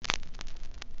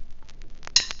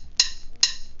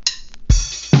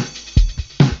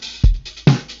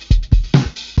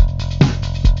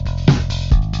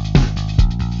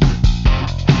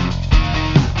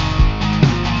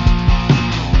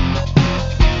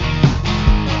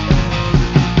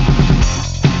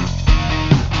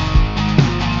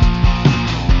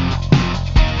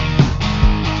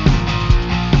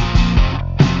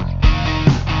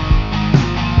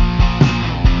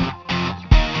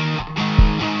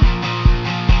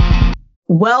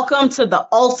Welcome to the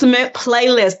Ultimate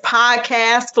Playlist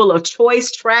podcast full of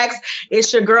choice tracks.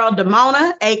 It's your girl,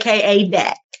 Damona, aka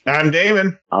Dak. I'm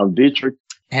Damon. I'm Dietrich.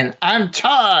 And I'm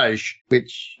Taj,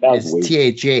 which is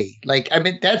T-H-A. Like, I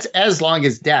mean, that's as long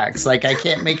as Dax. Like, I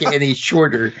can't make it any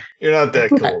shorter. You're not that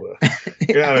cool, though.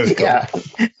 You're not as cool.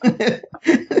 Yeah.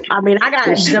 I mean, I got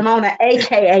Damona,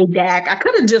 a.k.a. Dak. I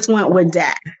could have just went with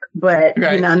Dak, but,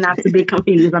 you know, not to be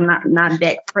confused. I'm not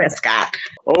Dak Prescott.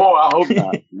 Oh, I hope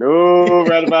not. No,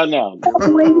 right about now.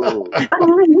 No.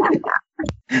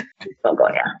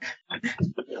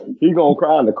 He's going to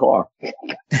cry in the car.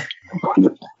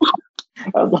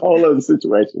 That's a whole other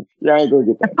situation. Yeah, I ain't gonna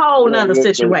get that. A whole other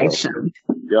situation.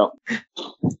 Yep.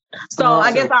 So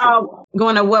I guess I'll go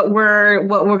into what we're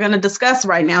gonna discuss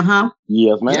right now, huh?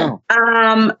 Yes, ma'am.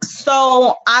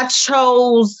 So I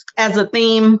chose as a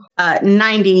theme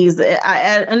 90s.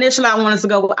 Initially I wanted to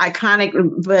go with iconic,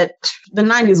 but the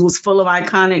 90s was full of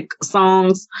iconic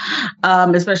songs,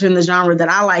 especially in the genre that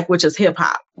I like, which is hip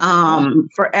hop.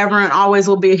 Forever and always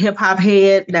will be a hip hop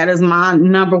head. That is my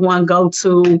number one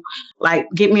go-to, like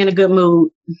get me in a good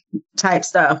mood type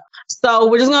stuff. So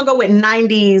we're just gonna go with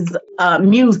 90s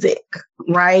music,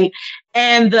 right?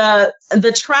 And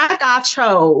the track I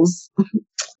chose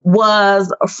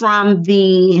was from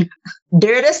the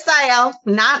Dirty South,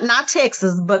 not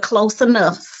Texas, but close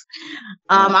enough.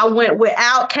 I went with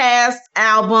Outkast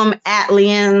album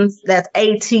Atlians, that's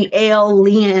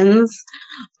ATLians,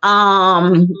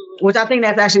 which I think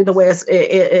that's actually the way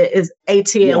it is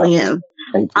ATLians.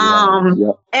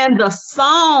 And the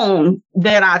song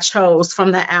that I chose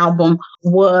from the album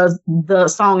was the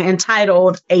song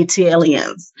entitled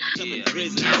ATLians.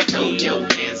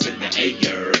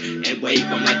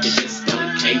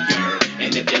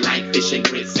 And if you like fish and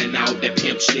grits and all that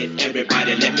pimp shit,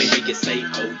 everybody let me hear you say,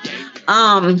 oh yeah.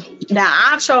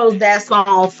 Now I chose that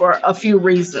song for a few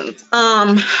reasons.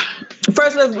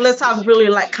 First, let's talk really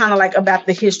kind of about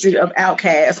the history of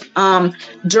Outkast.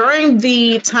 During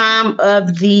the time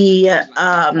of the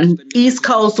East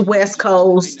Coast, West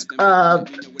Coast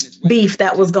beef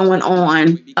that was going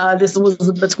on, this was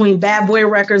between Bad Boy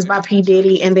Records by P.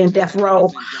 Diddy and then Death Row,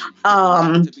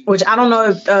 which I don't know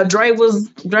if Dre was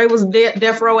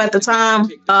Death Row at the time,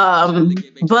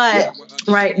 but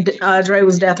yeah. Dre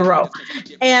was Death Row.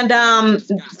 And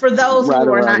for those who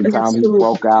are not the time he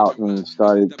broke out and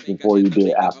started before you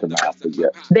did Aftermath. Yeah.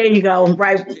 There you go.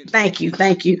 Right. Thank you.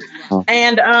 Huh.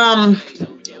 And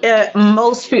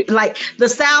most people, like the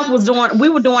South we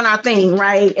were doing our thing,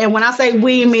 right? And when I say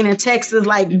we, I mean in Texas,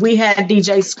 like we had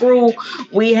DJ Screw,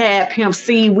 we had Pimp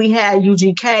C, we had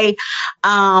UGK,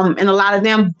 and a lot of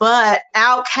them, but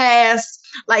Outkast,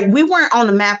 like we weren't on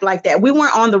the map like that. We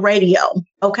weren't on the radio.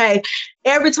 Okay.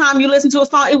 Every time you listen to a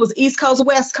song, it was East Coast,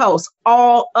 West Coast,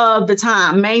 all of the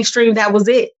time. Mainstream, that was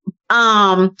it.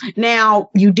 Now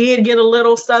you did get a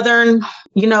little Southern,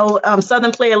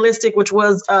 Southern Playalistic, which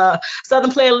was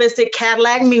Southern Playalistic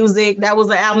Cadillac Music. That was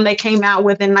an album they came out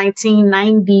with in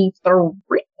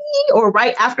 1993 or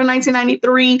right after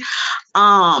 1993.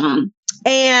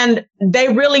 And they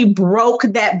really broke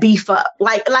that beef up,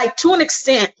 like to an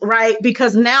extent, right?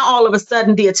 Because now all of a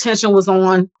sudden the attention was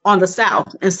on the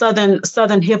South and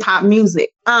Southern hip hop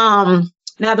music.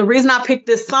 Now, the reason I picked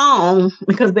this song,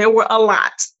 because there were a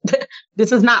lot.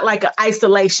 This is not like an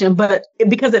isolation, but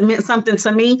because it meant something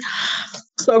to me.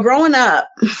 So growing up,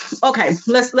 okay,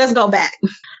 let's go back.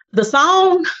 The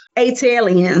song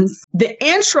ATLians, the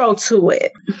intro to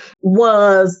it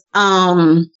was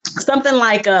something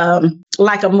like a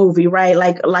movie, right?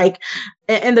 Like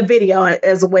in the video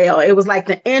as well. It was like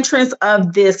the entrance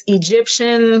of this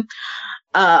Egyptian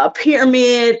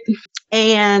pyramid.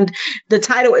 And the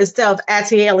title itself,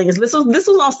 ATLians. This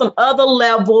was on some other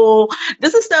level.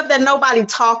 This is stuff that nobody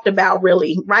talked about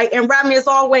really, right? And I mean, it's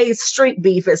always street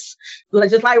beef. It's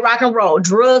just like rock and roll,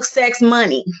 drugs, sex,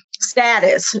 money,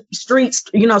 status, streets,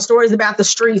 stories about the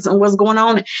streets and what's going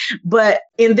on. But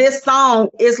in this song,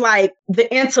 it's like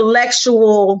the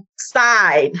intellectual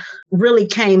side really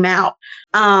came out.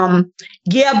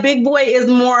 Big Boy is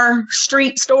more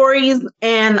street stories,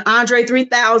 and Andre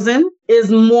 3000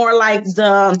 is more like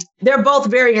they're both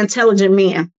very intelligent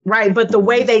men, right? But the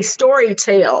way they story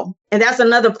tell, and that's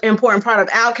another important part of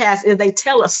Outkast, is they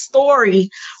tell a story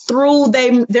through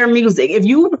their music. If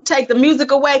you take the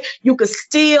music away, you could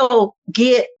still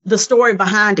get the story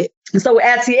behind it. And so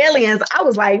ATLians, I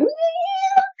was like,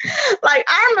 like,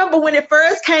 I remember when it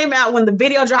first came out, when the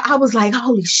video dropped, I was like,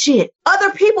 holy shit,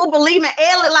 other people believe in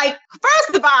alien. Like,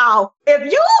 first of all,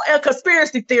 if you a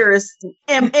conspiracy theorist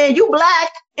and you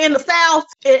black in the South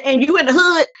and you in the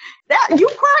hood, that you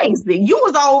crazy. You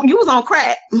was on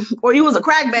crack, or you was a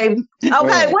crack baby.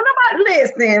 Okay,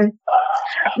 Listen.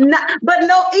 But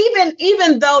no,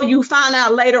 even though you find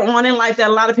out later on in life that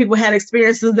a lot of people had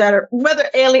experiences that are whether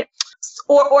alien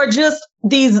or just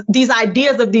these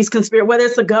ideas of these conspiracies, whether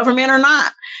it's a government or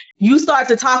not, you start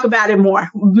to talk about it more.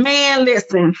 Man,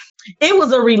 listen, it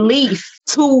was a relief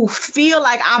to feel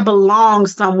like I belong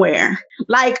somewhere.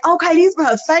 Like, okay, these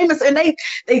were famous, and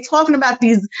they talking about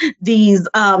these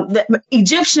the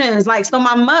Egyptians. Like, so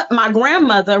my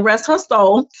grandmother, rest her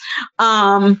soul,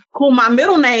 who my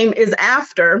middle name is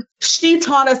after, she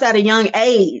taught us at a young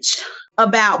age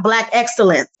about Black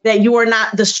excellence, that you are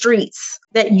not the streets,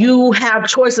 that you have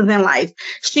choices in life.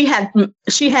 She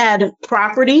had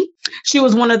property. She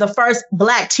was one of the first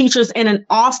Black teachers in an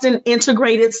Austin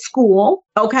integrated school.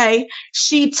 Okay.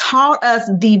 She taught us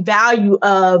the value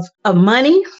of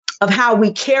money, of how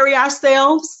we carry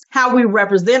ourselves, how we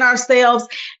represent ourselves.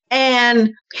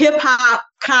 And hip hop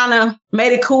kind of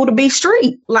made it cool to be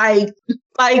street. Like,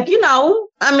 I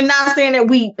mean, not saying that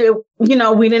we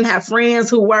didn't have friends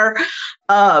who were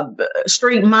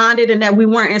street minded and that we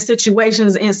weren't in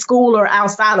situations in school or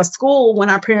outside of school when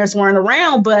our parents weren't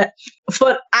around, but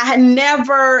I had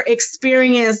never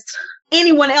experienced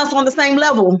anyone else on the same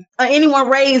level, anyone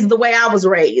raised the way I was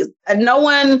raised. No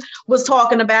one was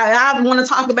talking about, I want to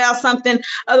talk about something.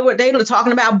 Otherwise, they were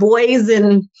talking about boys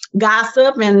and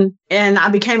gossip, and I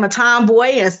became a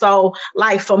tomboy. And so,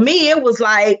 like, for me, it was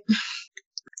like,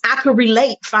 I could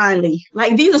relate finally.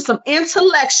 Like, these are some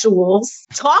intellectuals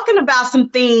talking about some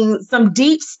things, some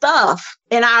deep stuff.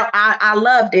 And I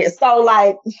loved it. So,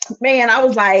 like, man, I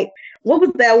was like, what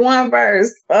was that one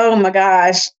verse? Oh my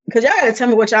gosh. Because y'all got to tell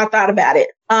me what y'all thought about it.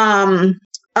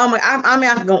 Oh my, I mean,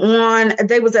 I can go on.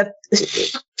 They was at,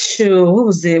 what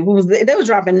was it? They were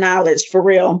dropping knowledge for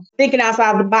real. Thinking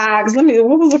outside the box. What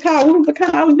was the call?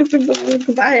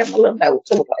 Because I have my little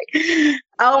notes. Like,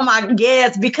 oh my,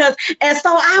 yes. And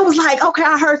so I was like, okay,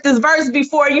 I heard this verse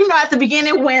before. You know, at the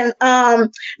beginning when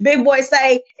Big Boy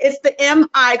say, it's the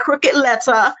M-I crooked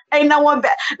letter. Ain't no one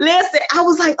back. Listen, I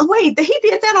was like, oh wait, he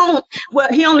did that on, well,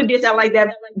 he only did that like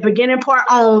that beginning part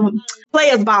on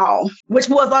Players Ball, which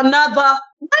was another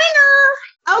banger.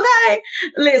 Okay,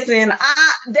 listen,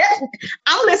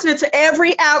 I'm listening to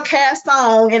every Outkast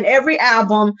song and every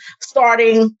album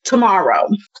starting tomorrow.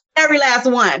 Every last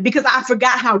one, because I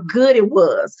forgot how good it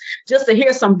was just to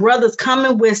hear some brothers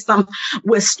coming with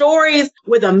stories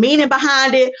with a meaning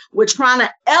behind it. We're trying to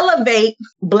elevate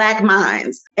Black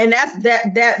minds, and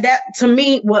that to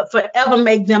me what forever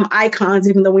make them icons.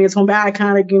 Even though we ain't talking about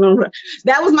iconic,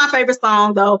 that was my favorite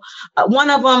song though. One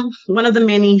of the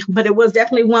many, but it was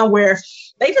definitely one where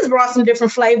they just brought some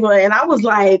different flavor, and I was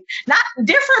like, not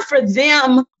different for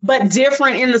them, but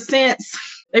different in the sense.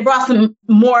 They brought some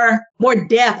more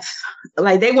depth.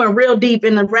 Like, they went real deep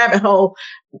in the rabbit hole,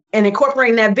 and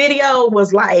incorporating that video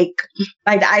was like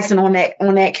the icing on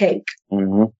that cake.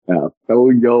 Mm-hmm. Now, throw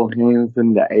your hands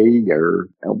in the air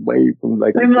away from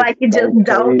like you just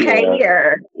don't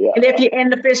care. Yeah. And if you're in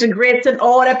the fish and grits and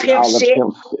all the pimp shit,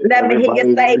 let me hear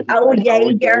you say, oh yeah.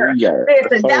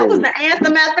 Listen, that was the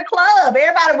anthem at the club.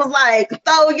 Everybody was like,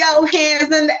 throw your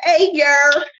hands in the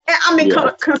air. And I mean,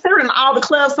 considering all the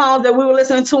club songs that we were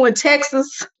listening to in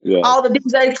Texas, all the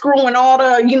DJ Screw and all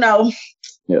the,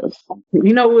 yes,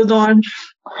 what was on.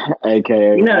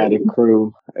 AKA Attic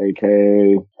Crew,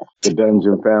 AKA the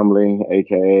Dungeon Family,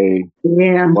 AKA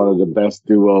one of the best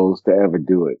duos to ever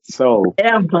do it. So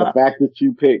the fact that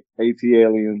you picked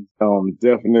AT-Aliens,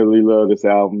 definitely love this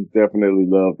album. Definitely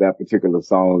love that particular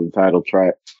song, the title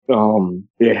track.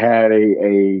 It had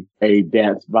a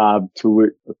dance vibe to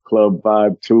it, a club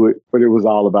vibe to it, but it was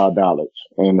all about knowledge.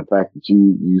 And the fact that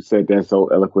you said that so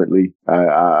eloquently,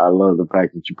 I love the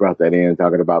fact that you brought that in,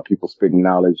 talking about people spitting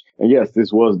knowledge. And yes,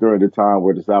 this was during the time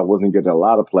where the South wasn't getting a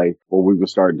lot of play, but we were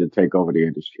starting to take over the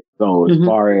industry. So as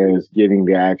far as getting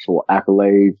the actual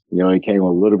accolades, it came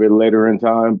a little bit later in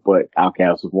time, but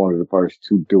Outkast was one of the first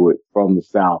to do it from the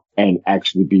South and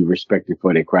actually be respected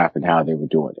for their craft and how they were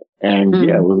doing it. And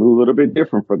it was a little bit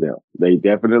different for them. They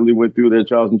definitely went through their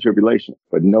trials and tribulations,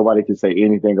 but nobody can say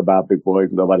anything about Big Boy.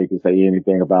 Nobody can say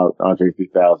anything about Andre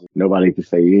 3000. Nobody can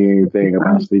say anything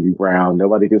about Stevie Brown.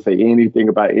 Nobody can say anything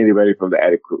about anybody from the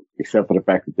Attic Crew, except for the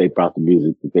fact that they brought the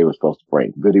music that they were supposed to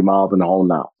bring. Goody Mob and the whole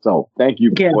nine. So thank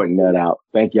you for pointing that out.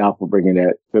 Thank y'all for bringing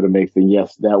that to the mix. And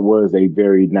yes, that was a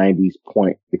very 90s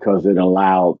point because it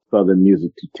allowed Southern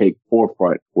music to take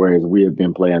forefront, whereas we have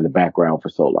been playing the background for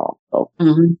so long. So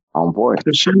on board.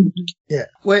 Yeah.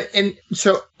 Well, and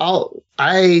so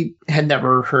I had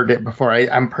never heard it before.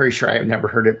 I'm pretty sure I have never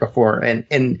heard it before. And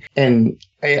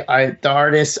the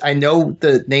artist, I know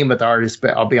the name of the artist,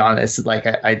 but I'll be honest, like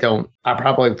I don't. I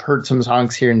probably have heard some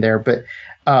songs here and there, but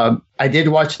I did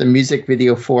watch the music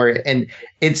video for it, and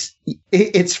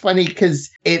it's funny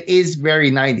because it is very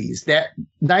 90s. That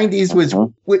 90s was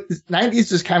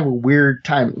 90s was kind of a weird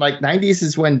time. Like 90s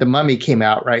is when The Mummy came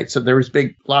out, right? So there was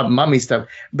a lot of Mummy stuff.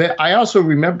 But I also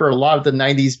remember a lot of the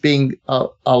 90s being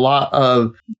a lot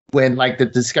of when like the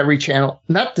Discovery Channel,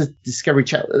 not the Discovery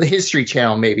Channel, the History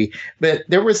Channel maybe, but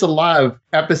there was a lot of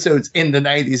episodes in the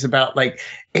 90s about like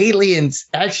aliens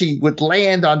actually would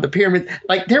land on the pyramid.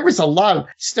 Like there was a lot of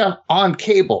stuff on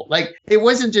cable. Like it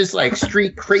wasn't just like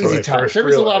street crazy talk. There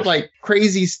was a lot of like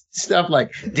crazy stuff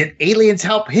like, did aliens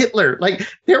help Hitler? Like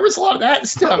there was a lot of that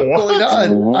stuff going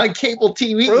on cable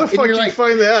TV. Where the fuck did you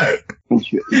find that?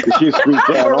 History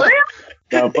Channel.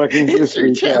 The fucking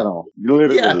History Channel.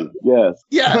 Literally, yes.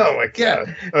 Yeah. Oh my God.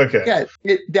 Yeah. Okay.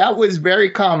 Yeah. That was very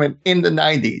common in the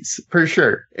 90s, for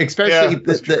sure. Especially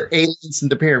the aliens in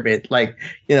the pyramid. Like,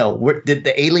 did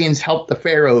the aliens help the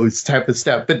pharaohs type of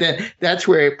stuff? But then that's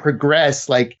where it progressed,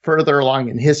 like further along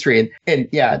in history. And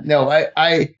yeah, no,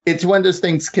 I it's one of those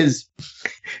things because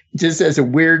just as a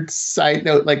weird side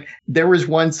note, like there was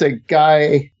once a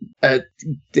guy that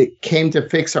came to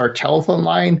fix our telephone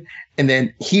line. And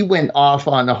then he went off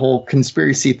on a whole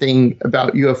conspiracy thing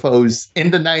about UFOs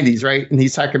in the 90s, right? And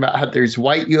he's talking about how there's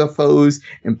white UFOs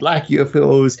and black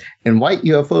UFOs, and white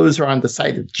UFOs are on the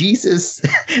side of Jesus,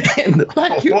 and the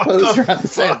black UFOs are on the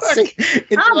side of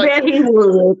Satan. I bet he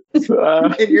would.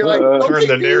 And you're like, turn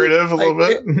the narrative a little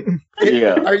bit.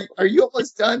 Yeah. Are you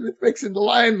almost done with fixing the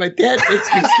line? My dad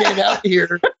makes me stand out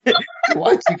here to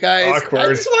watch you guys. Awkward. I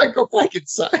just want to go back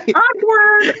inside.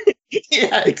 Awkward.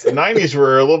 Yeah, The 90s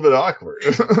were a little bit awkward.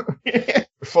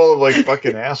 Full of like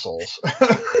fucking assholes.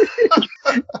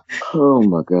 Oh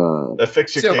my God. That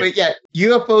fix your but yeah,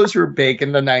 UFOs were big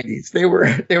in the 90s.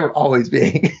 They were always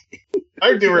big.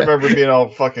 I do remember being all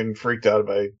fucking freaked out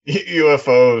by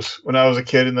UFOs when I was a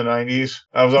kid in the 90s.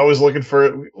 I was always looking for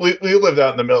it. We lived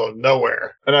out in the middle of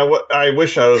nowhere. And I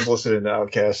wish I was listening to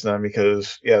Outkast now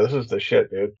because, yeah, this is the shit,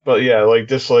 dude. But yeah, like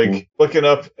just like looking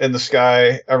up in the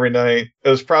sky every night. It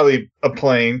was probably a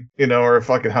plane, or a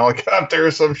fucking helicopter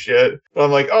or some shit. But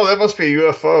I'm like, oh, that must be a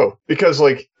UFO because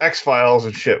like X-Files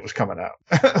and shit was coming out.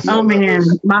 Oh man,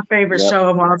 my favorite show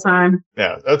of all time.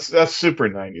 Yeah, that's super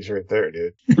 90s right there,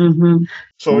 dude. Mm-hmm.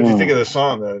 So what'd you think of the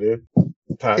song though, dude?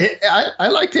 I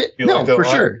liked it. You No, liked it for a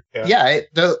lot? sure. Yeah,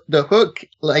 the hook,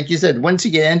 like you said, once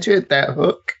you get into it, that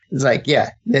hook is like,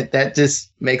 yeah, that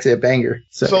just makes it a banger.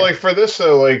 So like for this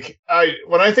though, like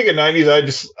when I think of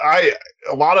 90s,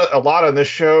 a lot on this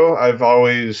show, I've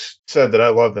always said that I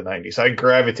love the 90s. I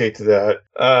gravitate to that.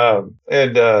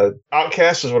 And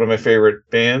Outkast is one of my favorite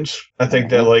bands. I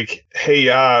think that like Hey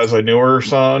Ya is a newer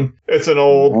song. It's an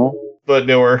old but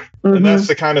newer. And that's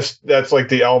that's like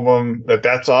the album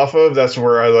that's off of. That's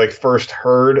where I like first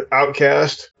heard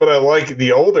Outkast. But I like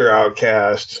the older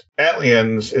Outkast.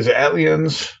 Aliens. Is it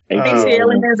Aliens?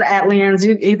 Aliens or Atlians,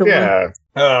 either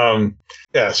one.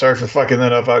 Yeah, sorry for fucking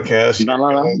that up, Outkast.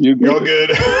 No, you're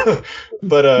good.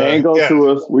 But they ain't go to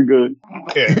us. We good.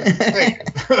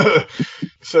 Yeah.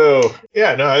 So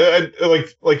yeah, no, I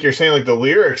like you're saying, like the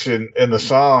lyrics in the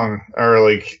song are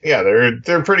like, yeah,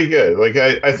 they're pretty good. Like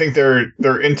I think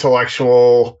they're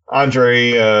intellectual.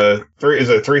 Andre, is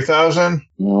it 3000?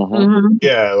 Mm-hmm.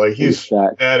 Yeah, like he's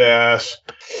badass.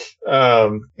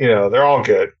 They're all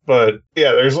good, but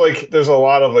yeah, there's a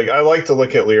lot of like, I like to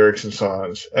look at lyrics and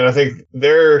songs, and I think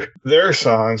their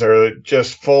songs are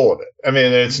just full of it. I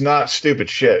mean, it's not stupid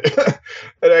shit.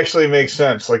 It actually makes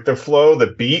sense. Like the flow,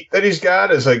 the beat that he's got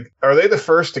is like, are they the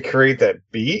first to create that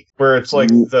beat where it's like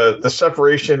the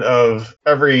separation of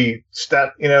every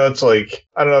step? It's like,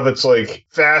 I don't know if it's like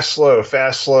fast,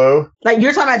 slow. Like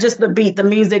you're talking about just the beat, the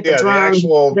music, the drum. The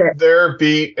actual, their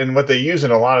beat and what they use in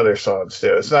a lot of their songs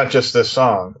too. It's not just this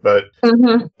song, but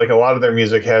like a lot of their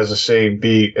music has the same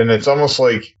beat, and it's almost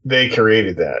like they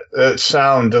created that. That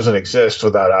sound doesn't exist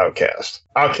without Outkast.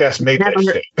 Outkast made that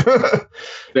shit.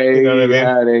 They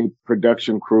had a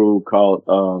production crew called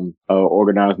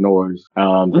Organized Noise.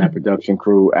 That production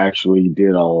crew actually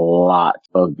did a lot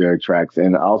of their tracks,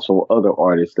 and also other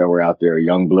artists that were out there,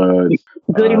 Youngblood,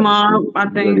 Goody Mob, I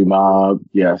think. Goody Mob,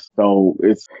 yes. So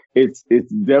it's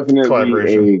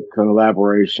definitely a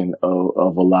collaboration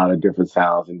of a lot of different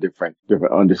sounds and different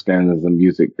understandings of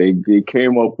music. They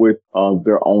came up with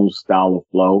their own style of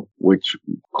flow, which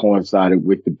coincided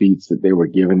with the beats that they were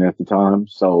given at the time.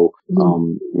 So,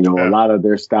 a lot of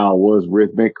their style was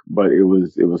rhythmic, but it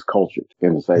was cultured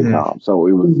in the same time. So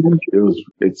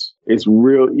it's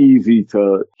real easy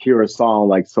to hear a song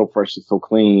like So Fresh and So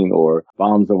Clean or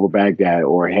Bombs Over Baghdad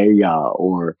or Hey Ya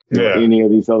or any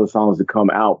of these other songs that come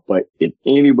out. But if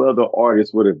any other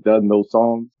artist would have done those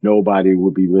songs, nobody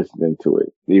would be listening to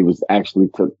it. It was actually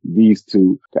took these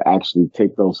two to actually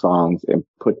take those songs and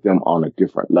put them on a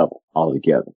different level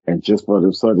altogether. And just for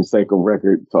the sort of sake of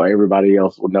record, so everybody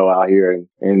else will know out here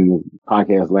in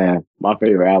podcast land, my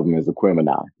favorite album is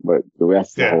Aquemini, but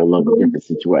that's a whole other different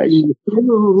situation.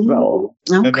 So,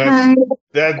 okay.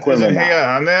 That isn't Hey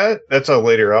Ya on that? That's a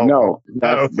later album. No,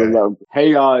 that's the Love.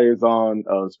 Hey Ya is on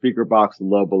Speaker Box and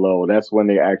Love Below. That's when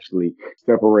they actually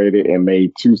separated and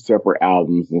made two separate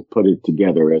albums and put it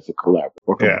together as a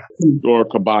collaborative or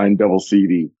combined double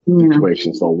CD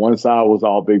situation. So one side was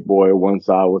all Big Boy, one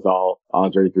side was all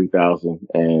Andre 3000,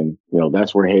 and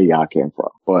that's where Hey Ya came from.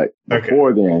 But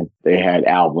before then, they had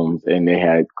albums and they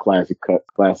had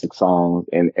classic songs,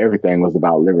 and everything was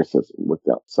about lyricism with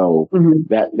them. So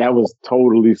that was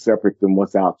totally separate than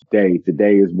what's out today.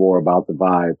 Today is more about the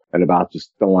vibe and about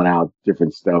just throwing out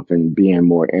different stuff and being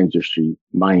more industry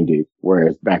minded.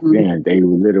 Whereas back then, they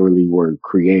literally were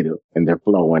creative in their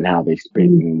flow and how they spit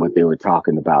and what they were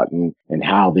talking about and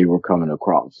how they were coming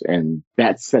across. And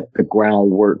that set the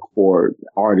groundwork for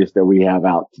artists that we have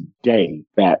out today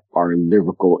that are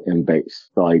lyrical and bass.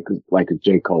 So like a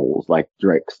J. Cole's, like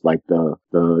Drake's, like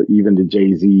even the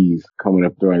Jay-Z's coming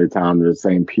up during the time of the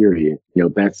same period.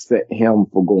 That set him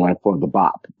for going for the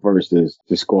bop versus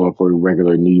just going for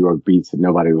regular New York beats that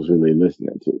nobody was really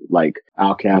listening to. Like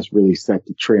Outkast really set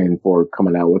the trend for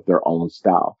coming out with their own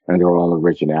style and their own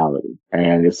originality.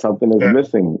 And it's something that's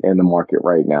missing in the market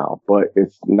right now, but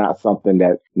it's not something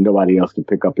that nobody else can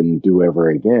pick up and do ever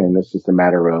again. It's just a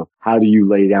matter of how do you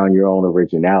lay down your own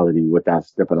originality without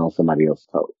stepping on somebody else's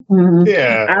toes.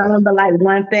 Yeah. I remember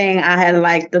one thing I had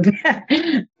like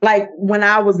when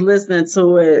I was listening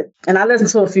to it, and I listened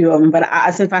to a few of them, but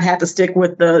since I had to stick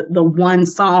with the one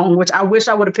song, which I wish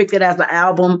I would have picked it as the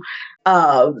album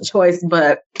choice,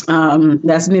 but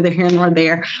that's neither here nor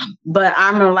there. But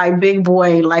I remember Big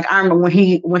Boy, I remember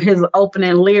when his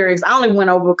opening lyrics, I only went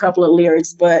over a couple of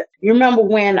lyrics, but you remember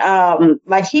when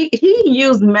he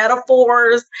used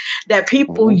metaphors that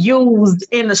people used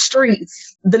in the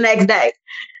streets the next day.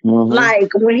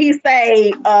 Like when he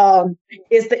say,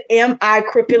 it's the M.I.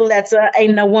 crippled letter,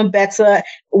 ain't no one better.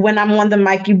 When I'm on the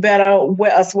mic, you better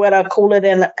wear a sweater cooler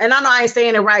than, and I know I ain't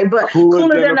saying it right, but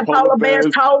cooler than the polar bear's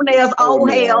toenails. Oh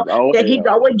hell, there he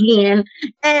go again.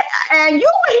 And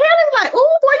you were hearing like,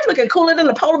 oh boy, you looking cooler than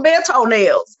the polar bear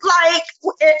toenails.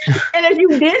 And if you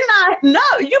did not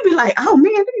know, you'd be like, oh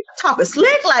man, he's talking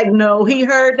slick. Like, no, he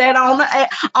heard that on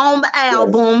the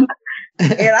album.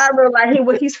 And I remember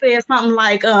what he said, something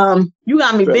like, you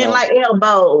got me bent like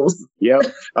elbows.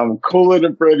 Yep. I'm cooler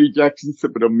than Freddie Jackson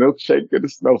sipping a milkshake in a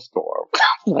snowstorm.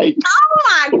 Oh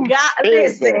my God.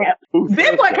 Listen.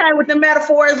 Big Boy came with the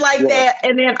metaphors like that.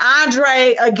 And then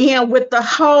Andre again with the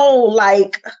whole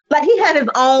he had his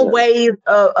own ways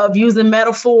of using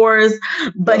metaphors,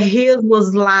 but his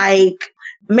was man,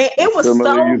 it was so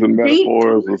deep.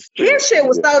 His shit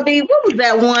was so deep. What was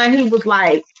that one? He was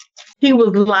like,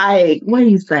 what do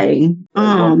you say?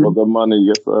 For the money,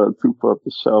 yes, two for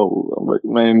the show. I'm like,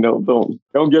 man,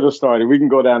 don't get us started. We can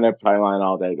go down that pipeline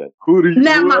all day.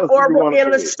 Now my oral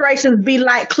illustrations be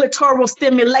like clitoral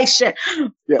stimulation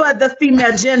for the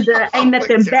female gender. Ain't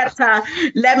nothing better.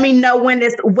 Let me know when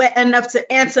it's wet enough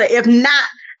to enter. If not,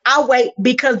 I'll wait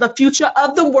because the future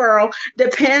of the world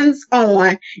depends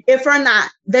on if or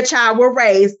not the child we're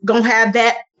raised gonna have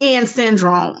that end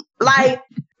syndrome.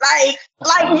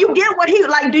 You get what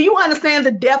do you understand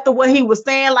the depth of what he was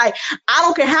saying? I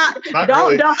don't care how,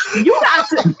 you got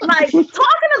to, talking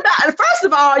about, first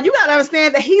of all, you got to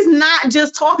understand that he's not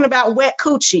just talking about wet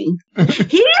coochie.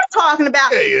 He's talking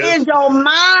about, is your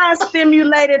mind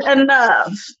stimulated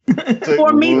enough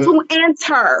for me to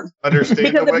enter?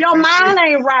 Understand because if your mind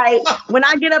ain't right, when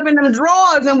I get up in them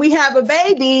drawers and we have a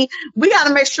baby, we got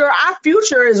to make sure our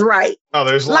future is right. Oh,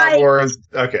 there's a lot more.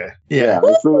 Okay. Yeah.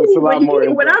 It's a lot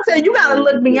more. When I say you got to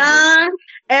look beyond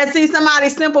and see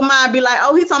somebody's simple mind be like,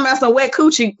 oh, he's talking about some wet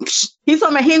coochie. He's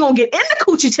talking about he ain't going to get in the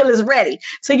coochie till it's ready.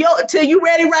 Till you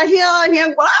ready right here.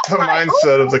 The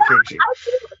mindset of the coochie.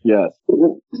 Yes.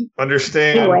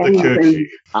 Understand the coochie.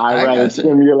 I'd rather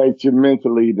stimulate you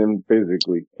mentally than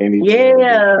physically.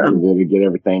 To get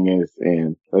everything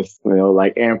in. Let's,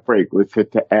 like Anne Frank, let's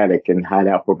hit the attic and hide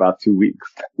out for about 2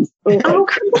 weeks. Oh,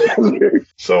 come on.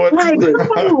 So come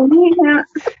on, man.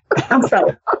 I'm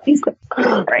so he's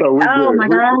so great. Oh my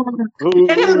God.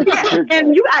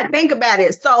 And you gotta think about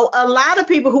it. So a lot of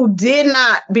people who did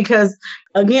not, because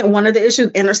again, one of the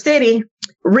issues, inner city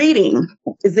reading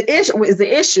is the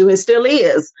issue. It still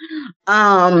is.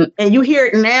 And you hear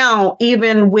it now,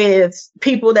 even with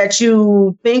people that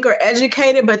you think are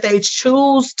educated, but they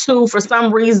choose to, for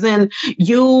some reason,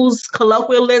 use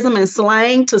colloquialism and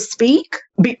slang to speak.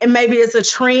 And maybe it's a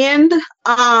trend,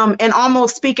 and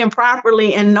almost speaking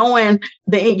properly and knowing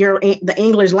the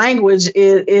English language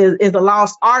is a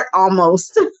lost art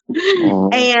almost.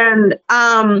 And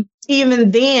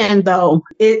even then, though,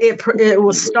 it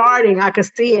was starting. I could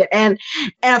see it, and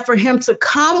for him to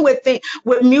come with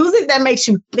music that makes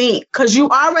you think, because you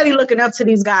already looking up to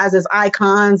these guys as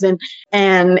icons and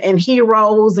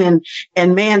heroes, and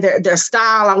man, their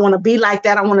style. I want to be like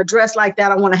that. I want to dress like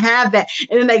that. I want to have that.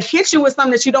 And then they hit you with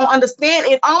something that you don't understand.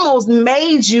 It almost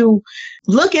made you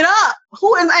look it up.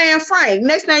 Who is Anne Frank?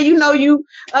 Next thing you know, you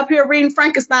up here reading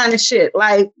Frankenstein and shit.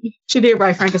 Like, she did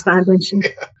write Frankenstein, didn't she?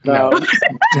 No.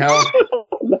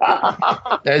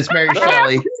 That's Mary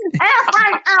Shelley. Anne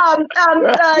Frank,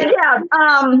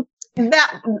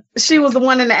 that she was the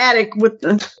one in the attic with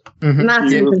the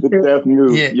deaf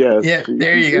mute. Yeah,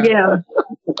 there you go. Yeah.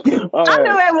 I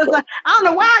knew it was. I don't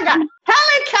know why I got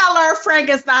Helen Keller,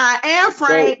 Frankenstein, Anne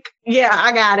Frank. Yeah,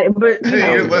 I got it. But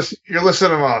you're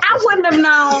listening off. I wouldn't have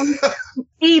known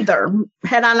either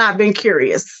had I not been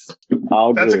curious.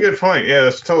 That's a good point. Yeah,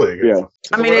 that's totally good. Yeah.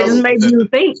 I mean, it just made you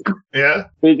think. Yeah.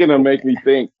 Speaking of make me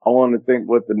think, I want to think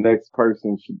what the next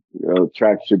person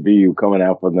track should be coming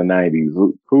out from the 90s.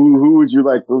 Who would you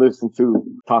like to listen to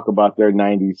talk about their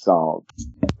 90s song?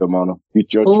 Simona,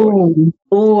 it's your choice.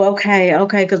 Oh, okay.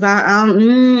 Because I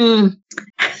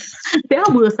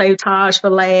will say Taj for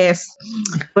last,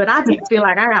 but I just feel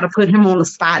like I got to put him on the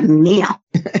spot now.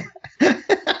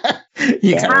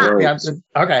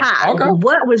 Okay. I'll go.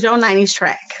 What was your 90s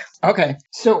track? Okay.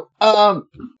 So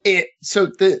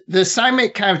the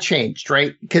assignment kind of changed,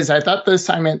 right? Because I thought the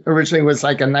assignment originally was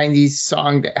like a 90s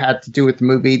song that had to do with the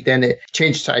movie. Then it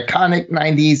changed to iconic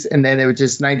 90s, and then it was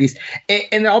just 90s.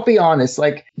 And I'll be honest,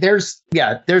 like there's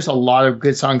a lot of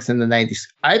good songs in the 90s.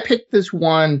 I picked this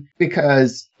one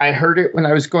because I heard it when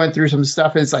I was going through some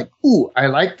stuff. And it's like, ooh, I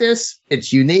like this.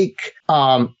 It's unique.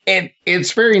 And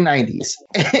it's very 90s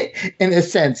in a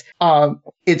sense.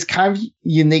 It's kind of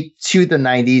unique to the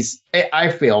 90s,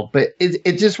 I feel, but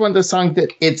it's just one of those songs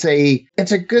that it's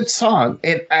a good song.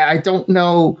 And I don't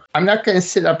know, I'm not going to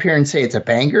sit up here and say it's a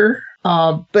banger,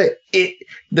 but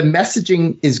the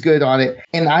messaging is good on it.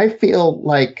 And I feel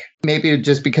like maybe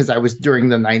just because I was during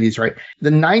the 90s, right? The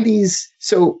 90s.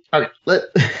 So all right,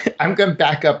 I'm going to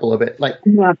back up a little bit. Like,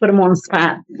 yeah, put them on the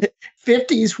spot.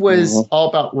 50s was all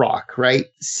about rock, right?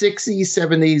 60s,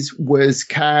 70s was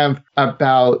kind of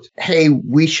about, hey,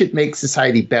 we should make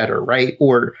society better, right?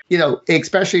 Or,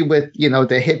 especially with,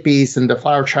 the hippies and the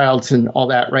flower childs and all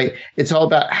that, right? It's all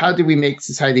about how do we make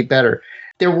society better?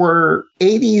 There were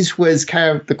 80s was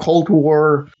kind of the Cold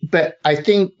War, but I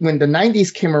think when the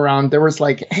 90s came around, there was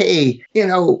like, hey,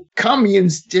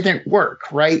 communes didn't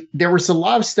work, right? There was a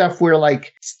lot of stuff where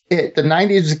like the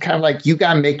 90s was kind of like, you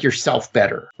got to make yourself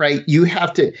better, right? You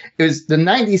have to, it was the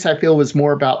 90s, I feel was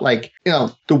more about like,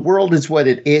 the world is what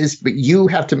it is, but you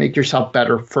have to make yourself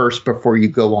better first before you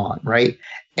go on, right?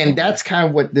 And that's kind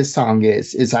of what this song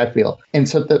is I feel. And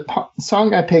so the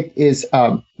song I picked is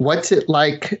What's It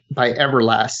Like by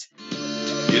Everlast.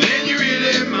 Then you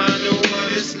really might know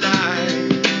what it's like.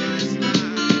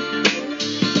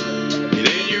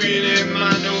 Then you really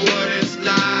might know what it's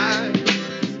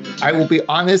like. I will be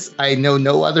honest, I know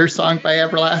no other song by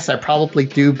Everlast. I probably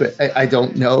do, but I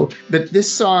don't know. But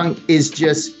this song is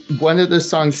just one of those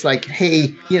songs like,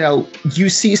 hey, you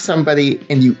see somebody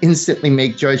and you instantly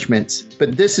make judgments,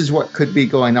 but this is what could be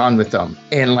going on with them.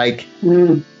 And like,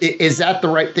 is that the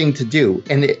right thing to do?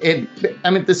 And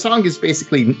the song is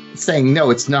basically saying, no,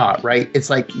 it's not, right?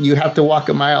 It's like you have to walk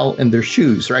a mile in their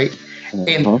shoes, right?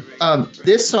 And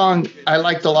this song I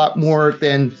liked a lot more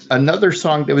than another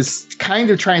song that was kind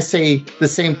of trying to say the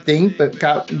same thing,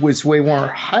 but was way more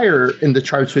higher in the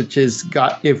charts, which is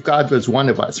God, If God Was One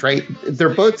of Us, right? They're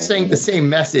both saying the same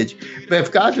message, but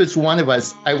If God Was One of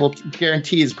Us, I will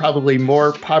guarantee is probably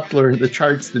more popular in the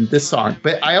charts than this song.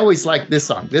 But I always like this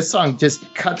song. This song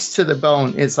just cuts to the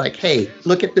bone. It's like, hey,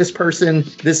 look at this person.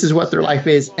 This is what their life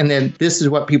is. And then this is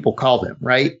what people call them,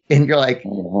 right? And you're like,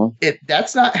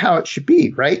 that's not how it should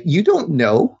be, right? You don't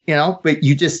know, but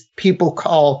you just, people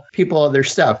call people other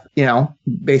stuff,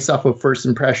 based off of first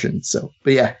impressions. So,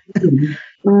 but yeah.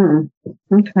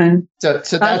 Okay. So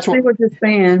that's what you're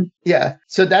saying. Yeah,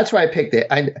 so that's why I picked it.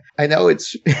 I know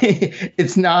it's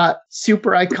it's not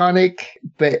super iconic,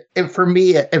 but for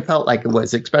me, it felt like it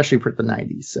was, especially for the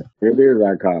 90s. So. It is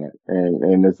iconic,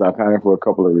 and it's iconic for a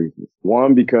couple of reasons.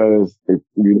 One, because if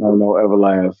you don't know,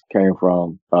 Everlast came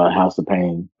from House of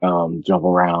Pain, Jump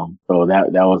Around. So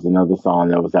that was another song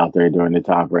that was out there during the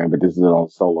time frame, but this is on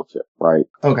solo tip, right?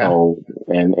 Okay. So,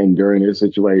 and during this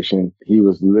situation, he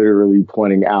was literally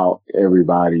pointing out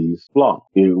everybody's flaw.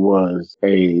 It was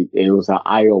an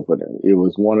eye opener. It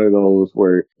was one of those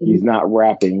where he's not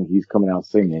rapping, he's coming out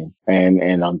singing.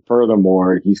 And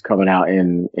furthermore, he's coming out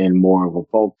in more of a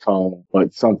folk tone,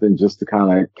 but something just to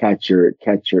kind of catch your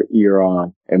ear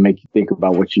on and make you think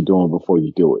about what you're doing before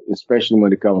you do it, especially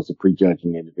when it comes to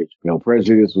prejudging individuals. You know,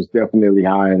 prejudice was definitely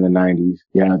high in the 90s.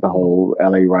 You had the whole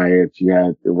LA riots. You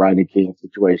had the Rodney King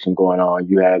situation going on.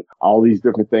 You had all these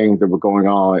different things that were going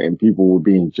on, and people were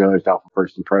being judged off of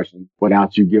first impression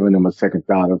without you giving them a second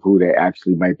thought of who they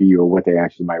actually might be or what they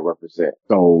actually might represent.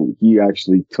 So he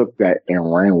actually took that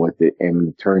and ran with it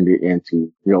and turned it into,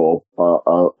 you know,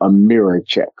 a mirror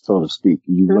check, so to speak.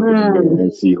 You look in the mirror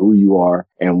and see who you are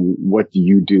and what do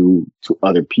you do to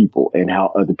other people and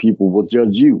how other people will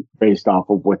judge you based off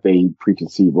of what they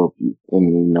preconceive of you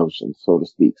in notions, so to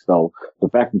speak. So the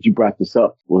fact that you brought this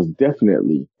up was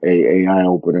definitely a eye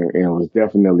opener, and it was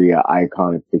definitely an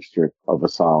iconic fixture of a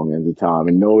song at the time.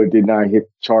 And no, it did not hit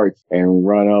the charts and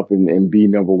run up and be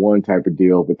number one type of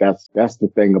deal. But that's the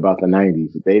thing about the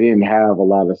 90s. They didn't have a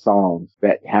lot of songs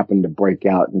that happened to break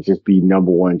out and just be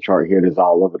number one chart hitters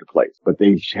all over the place. But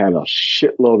they had a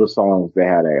shitload of songs that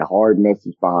had a hard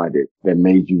message behind it that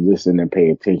made you listen and pay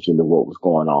attention to what was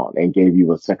going on and gave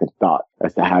you a second thought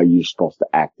as to how you're supposed to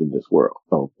act in this world.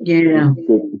 So yeah,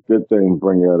 good thing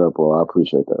bring that up, bro. I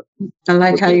appreciate that. I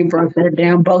like how you broke that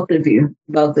down, both of you.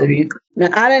 Now,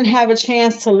 I didn't have a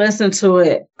chance to listen to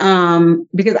it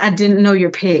because I didn't know your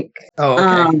pick.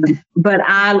 Oh, okay. But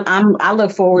I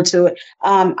look forward to it.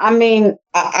 I mean,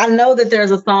 I know that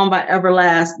there's a song by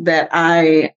Everlast that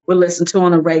I would listen to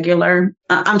on a regular.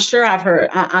 I'm sure I've heard.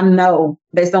 I know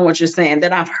based on what you're saying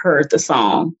that I've heard the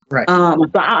song. Right. So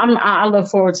I look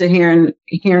forward to hearing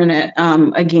it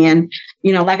again.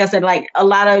 You know, like I said, like a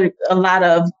lot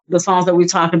of the songs that we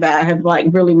talked about have like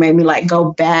really made me like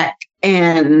go back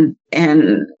and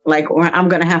like, or I'm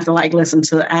gonna have to like listen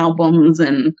to the albums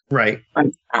and right.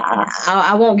 Like,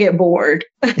 I won't get bored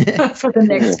for the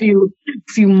next few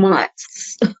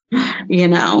months, you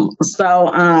know.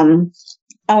 So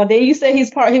then you said he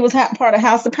was part of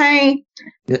House of Pain.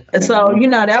 Yeah. So you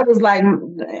know that was like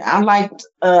I liked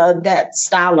that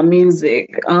style of music.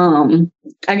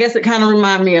 I guess it kind of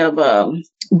reminded me of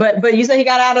but you said he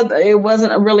got out of it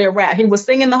wasn't really a rap. He was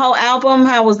singing the whole album.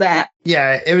 How was that?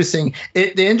 Yeah, it was singing.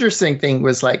 The interesting thing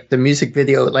was like the music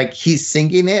video, like he's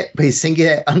singing it, but he's singing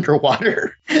it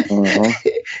underwater. Uh-huh.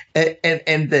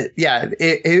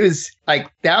 It was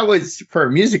like, that was for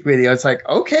a music video. It's like,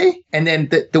 okay. And then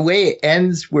the way it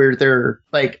ends where they're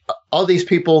like, all these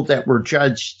people that were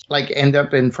judged, like end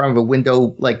up in front of a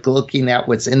window, like looking at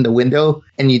what's in the window,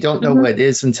 and you don't know what it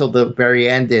is until the very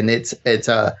end. And it's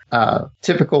a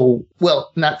typical,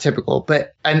 well, not typical,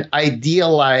 but an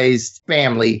idealized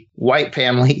family, white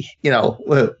family, you know,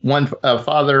 one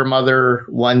father, mother,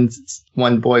 one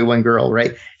boy, one girl,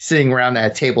 right? Sitting around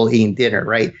at a table eating dinner,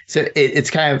 right? So it's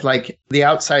kind of like the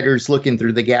outsiders looking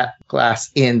through the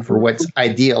glass in for what's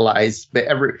idealized, but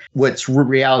what's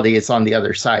reality is on the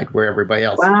other side where everybody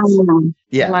else is.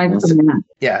 Yeah.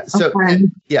 Yeah. So okay.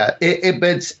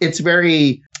 But it's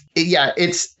very, yeah,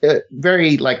 it's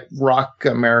very like rock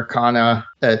Americana,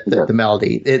 the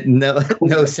melody.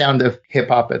 No sound of hip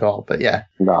hop at all, but yeah.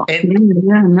 No.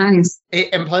 Yeah, nice.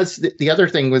 And plus, the other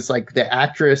thing was like the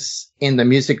actress in the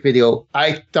music video.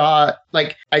 I thought,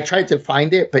 like, I tried to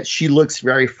find it, but she looks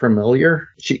very familiar.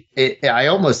 I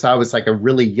almost thought it was like a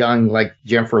really young, like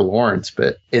Jennifer Lawrence,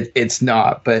 but it's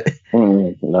not. But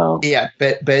no. Yeah,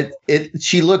 but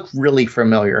she looked really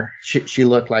familiar. She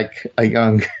looked like a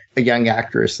young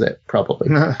actress that probably.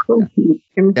 Yeah.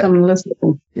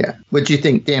 What'd you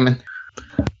think, Damon?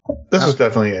 This is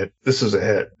definitely it. This is a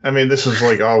hit. I mean, this is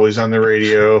like always on the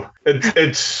radio.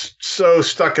 It's so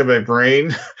stuck in my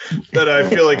brain that I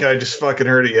feel like I just fucking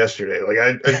heard it yesterday.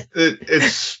 Like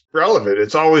it's relevant.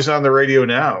 It's always on the radio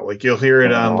now. Like you'll hear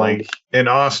it on like in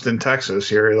Austin, Texas.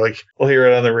 Here, like we'll hear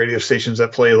it on the radio stations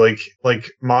that play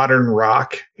like modern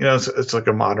rock. You know, it's like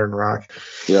a modern rock.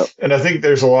 Yep. And I think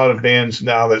there's a lot of bands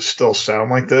now that still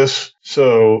sound like this.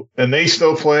 So, and they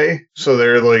still play. So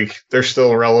they're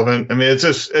still relevant. I mean,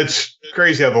 it's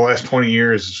crazy how the last 20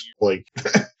 years, like,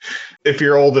 if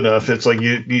you're old enough, it's like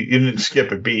you didn't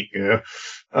skip a beat, you know?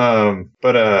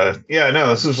 Yeah, no,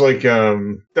 this is like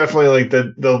definitely like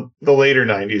the later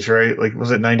 90s, right? Like,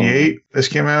 was it 98 this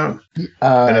came out?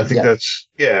 And I think that's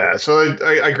so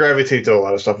I gravitate to a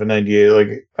lot of stuff in 98.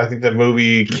 Like, I think the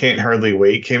movie Can't Hardly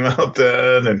Wait came out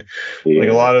then, and like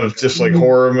a lot of just like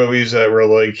horror movies that were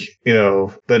like, you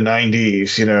know, the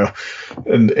 90s, you know,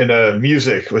 and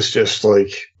music was just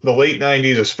like the late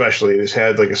 90s especially just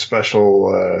had like a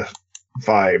special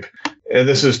vibe. And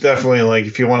this is definitely like,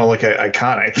 if you want to look at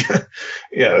iconic,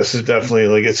 yeah, this is definitely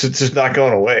like, it's just not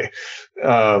going away.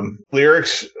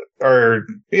 Lyrics are,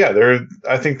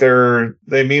 I think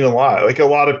they mean a lot. Like, a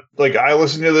lot of, like, I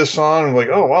listen to this song and I'm like,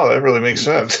 oh wow, that really makes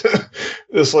sense.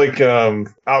 This like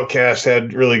Outkast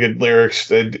had really good lyrics.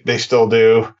 They still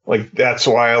do. Like, that's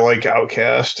why I like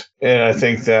Outkast. And I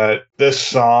think that this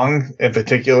song in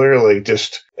particular, like,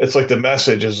 just, it's like the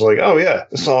message is like, oh yeah,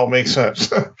 this all makes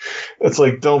sense. It's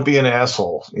like, don't be an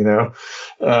asshole, you know?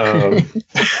 I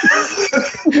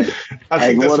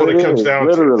think that's what it comes down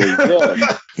literally,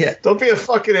 to. Yeah. Don't be a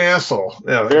fucking asshole.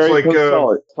 Yeah, very it's like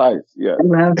type. Yeah.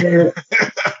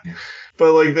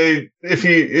 But like, if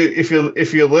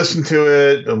you listen to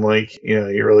it and like, you know,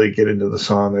 you really get into the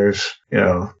song, there's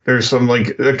some like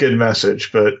a good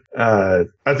message. But I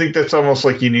think that's almost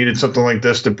like you needed something like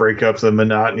this to break up the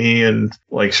monotony and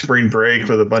like spring break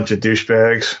with a bunch of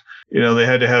douchebags. You know, they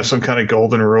had to have some kind of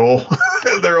golden rule.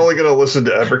 They're only going to listen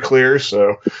to Everclear,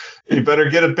 so you better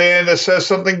get a band that says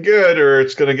something good, or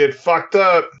it's going to get fucked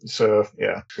up. So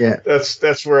yeah,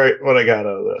 that's what I got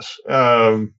out of this.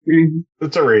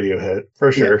 It's a radio hit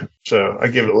for sure. So I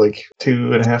give it like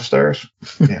 2.5 stars.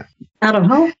 Yeah, out of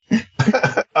how?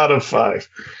 Out of 5.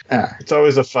 It's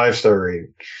always a 5-star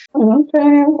rating.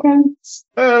 Okay.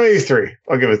 Maybe 3.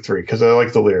 I'll give it 3 because I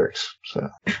like the lyrics. So.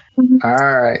 All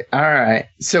right.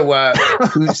 So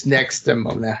who's next,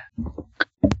 Mona?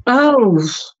 Well,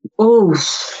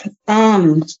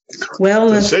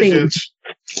 let's see.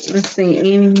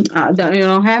 You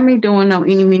don't have me doing no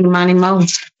eeny, meeny, miny, mo.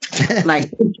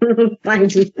 Like,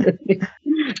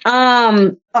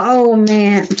 oh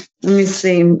man, let me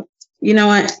see. You know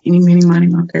what? Eeny, meeny, miny,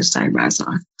 mo. There's sorry, my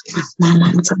song. My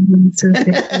mama told me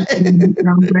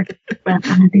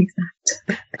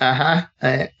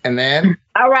and then?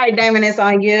 All right, Damon, it's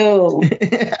on you.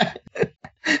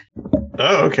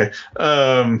 Oh, okay.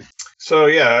 So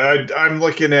yeah, I'm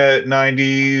looking at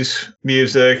 90s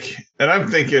music, and I'm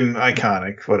thinking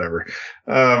iconic, whatever.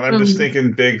 I'm just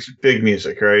thinking big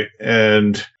music, right?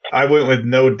 And I went with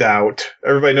No Doubt.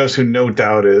 Everybody knows who No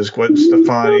Doubt is. Gwen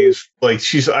Stefani's, like,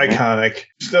 she's iconic,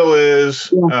 still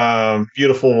is.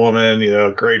 Beautiful woman, you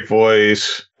know, great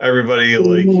voice. Everybody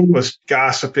like was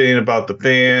gossiping about the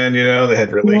band, you know, they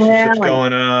had relationships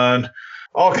going on.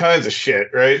 All kinds of shit,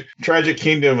 right? Tragic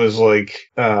Kingdom was like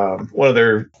one of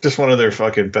their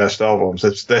fucking best albums.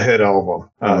 It's the hit album.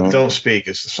 Don't Speak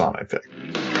is the song I picked.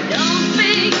 Don't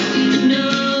speak,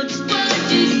 know just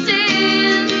what you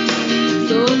said.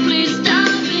 So please stop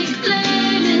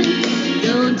explaining.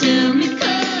 Don't tell me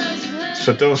cause.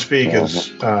 So Don't Speak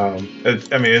is,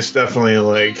 it's definitely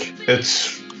like,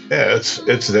 it's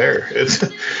there.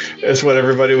 It's what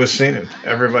everybody was singing.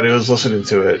 Everybody was listening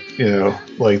to it. You know,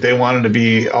 like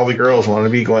all the girls wanted to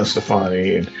be Gwen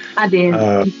Stefani. And, I did.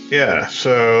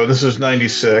 So this is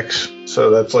 96. So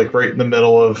that's like right in the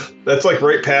middle that's like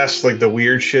right past like the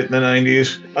weird shit in the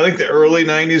 90s. I think the early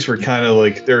 90s were kind of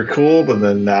like, they're cool, but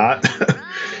then not.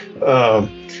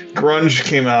 Grunge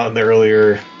came out in the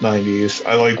earlier 90s.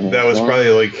 That was probably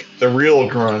like the real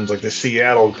grunge, like the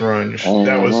Seattle grunge.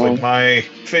 That was like my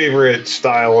favorite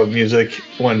style of music.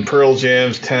 When Pearl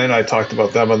Jam's 10, I talked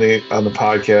about them on the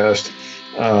podcast.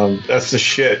 That's the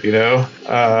shit, you know.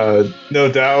 No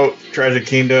Doubt, Tragic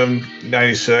Kingdom,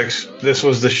 96. This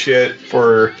was the shit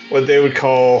for what they would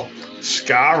call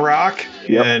ska rock.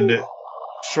 Yep. And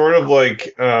sort of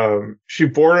like, she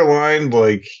borderline,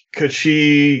 like, could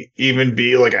she even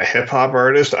be like a hip hop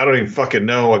artist? I don't even fucking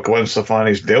know what Gwen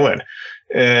Stefani's doing.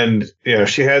 And, you know,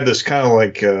 she had this kind of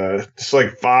like, this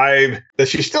like vibe that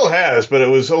she still has, but it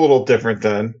was a little different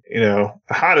then, you know,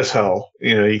 hot as hell.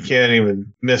 You know, you can't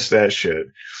even miss that shit.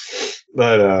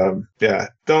 But,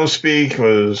 Don't Speak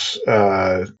was,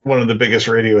 one of the biggest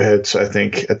radio hits, I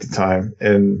think, at the time,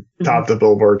 and topped the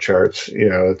Billboard charts. You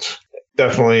know, it's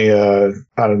definitely, I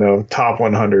don't know, top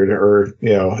 100, or,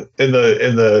 you know, in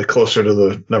the closer to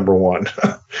the number 1.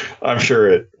 I'm sure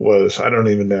it was. I don't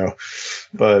even know.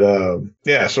 But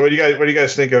so what do you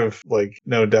guys think of like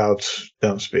No Doubt's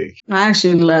Don't Speak? I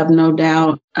actually love No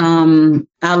Doubt.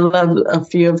 I love a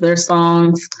few of their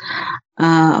songs.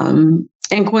 And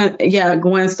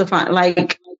Gwen Stefani,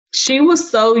 like, she was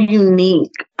so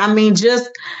unique. I mean, just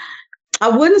I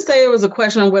wouldn't say it was a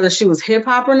question of whether she was hip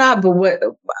hop or not, but what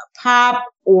pop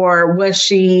or was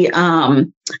she,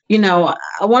 you know,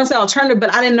 I want to say alternative,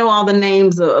 but I didn't know all the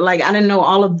names. I didn't know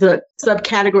all of the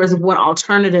subcategories of what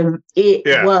alternative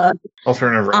was.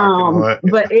 Alternative rock and all that.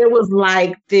 But it was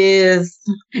like this.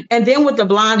 And then with the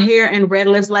blonde hair and red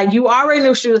lips, like you already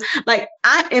knew she was like,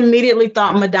 I immediately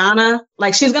thought Madonna,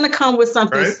 like she's going to come with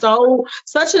something she's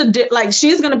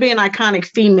going to be an iconic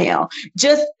female.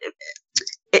 Just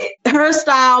her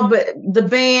style, but the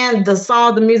band, the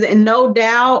song, the music, and No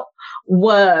Doubt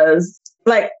was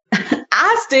like,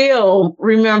 I still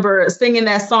remember singing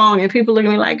that song and people looking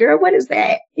at me like, girl, what is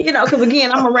that? You know, because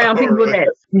again, I'm around people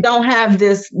that don't have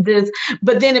this,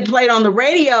 but then it played on the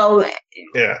radio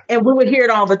and we would hear it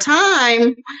all the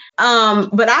time.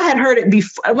 But I had heard it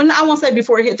before, I won't say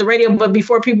before it hit the radio, but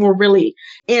before people were really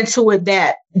into it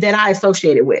that I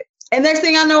associated with. And next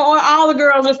thing I know, all the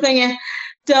girls are singing,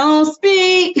 don't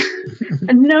speak,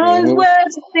 no one's what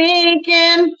you're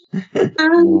thinking,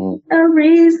 I'm a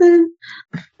reason.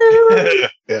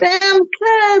 Them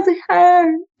cause it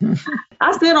hurt.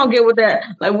 I still don't get what that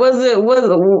like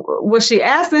was she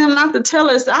asking him not to tell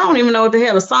us? I don't even know what the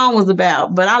hell the song was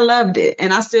about, but I loved it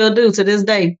and I still do to this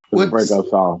day. It's a breakup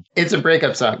song. It's a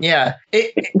breakup song. Yeah.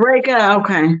 Breakup,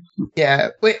 okay. Yeah.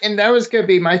 And that was gonna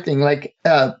be my thing. Like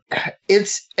I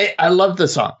love the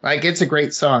song. Like it's a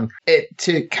great song.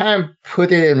 To kind of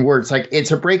put it in words, like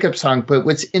it's a breakup song, but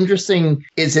what's interesting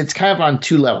is it's kind of on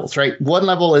two levels, right? One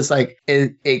level is like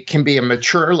it can be a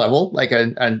mature level, like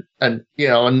a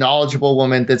knowledgeable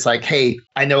woman that's like, hey,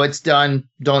 I know it's done.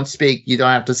 Don't speak. You don't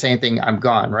have to say anything. I'm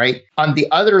gone. Right. On the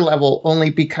other level, only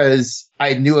because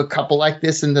I knew a couple like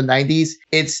this in the 90s.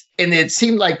 And it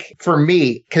seemed like for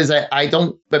me, because I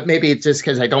don't, but maybe it's just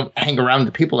because I don't hang around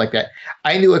with people like that.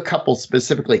 I knew a couple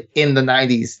specifically in the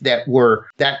 90s that were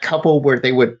that couple where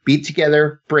they would be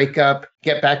together, break up,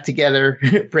 get back together,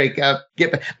 break up,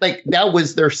 get back. Like that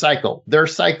was their cycle. Their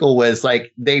cycle was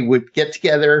like they would get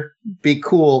together, be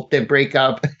cool, then break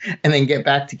up, and then get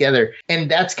back together. And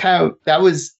that's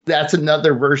that's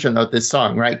another version of this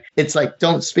song, right? It's like,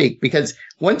 don't speak, because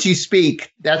once you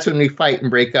speak, that's when we fight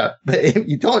and break up. But if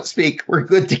you don't speak, we're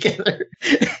good together.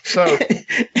 So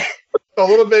a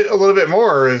little bit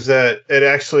more is that it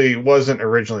actually wasn't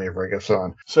originally a breakup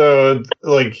song. So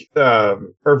like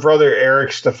her brother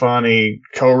Eric Stefani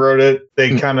co-wrote it.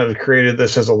 They kind of created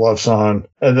this as a love song,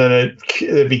 and then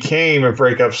it became a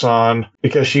breakup song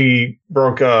because she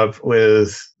broke up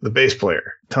with the bass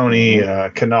player Tony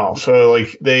Kanal. So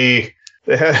like they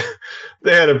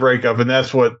had a breakup, and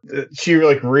that's what she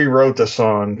like rewrote the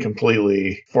song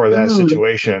completely for that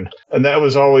situation. And that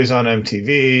was always on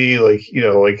MTV.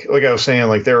 Like I was saying,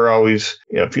 like there were always,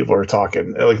 people are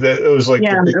talking like that. It was like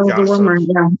the big it was a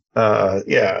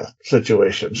rumor,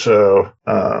 situation. So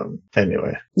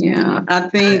anyway. Yeah, I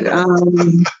think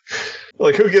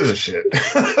like who gives a shit?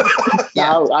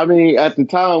 I mean, at the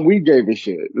time we gave a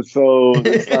shit. So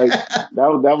it's like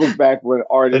that was back when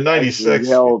artists in '96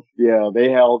 they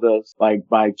held us like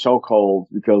by chokeholds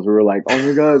because we were like, oh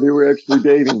my god, they were actually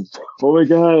dating. Oh my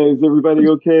god, is everybody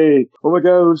okay? Oh my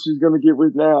god, she's gonna get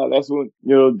with now. That's when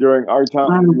during our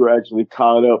time we were actually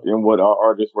caught up in what our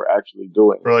artists were actually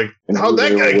doing. We're like, how'd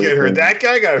that guy get hurt? That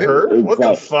guy got hurt. Exactly. What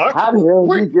the fuck? How the hell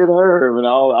did you get her? And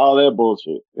all that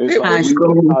bullshit. It's like we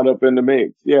were caught up in the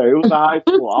mix. Yeah, it was a high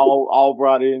school all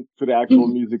brought into the actual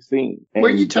music scene. And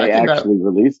what are you talking about?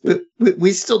 Released it.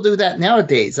 We still do that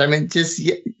nowadays. I mean, just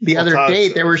the other day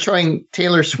they were showing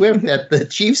Taylor Swift at the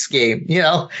Chiefs game,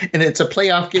 and it's a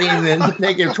playoff game and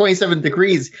negative 27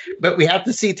 degrees, but we have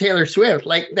to see Taylor Swift.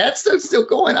 Like that stuff's still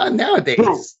going on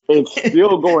nowadays. It's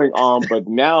still going on, but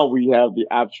now we have the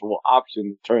actual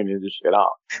option to turn this shit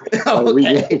off.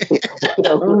 Okay.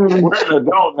 We're an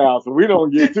adult now, so we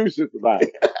don't get too shit about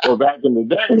it. Well, back in the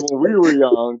day when we were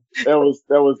young, that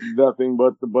was nothing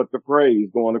but the praise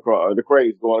going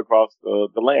across the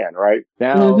land, right?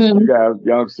 Now you have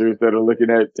youngsters that are looking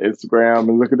at Instagram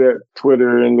and looking at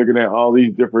Twitter and looking at all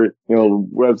these different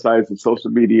websites and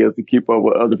social media to keep up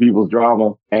with other people's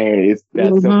drama, and it's that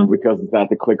simple because it's at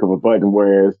the click of a button.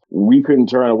 Whereas we couldn't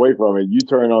turn away from it. You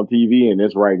turn on TV and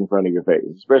it's right in front of your face,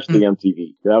 especially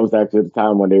MTV. That was actually the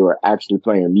time when they were actually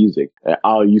playing music. And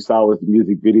all you saw was the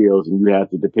music videos, and you had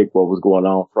to depict what was going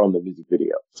on from the music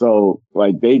video. So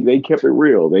like they kept it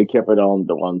real. They kept it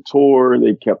on tour.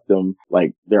 They kept them them,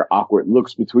 like, their awkward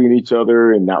looks between each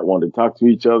other and not wanting to talk to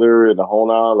each other and the whole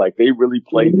nine. Like, they really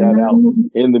played that out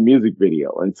in the music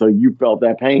video. And so you felt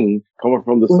that pain coming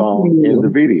from the song in the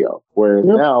video. Whereas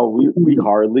now we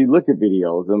hardly look at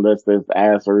videos unless there's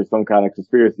ass or some kind of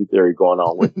conspiracy theory going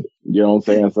on with it. You know what I'm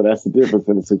saying? So that's the difference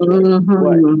in the situation.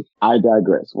 But I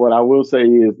digress. What I will say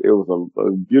is it was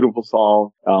a beautiful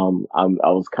song.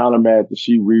 I was kind of mad that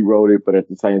she rewrote it, but at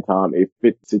the same time, it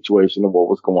fit the situation of what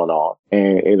was going on.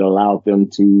 And it allowed them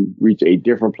to reach a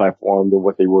different platform than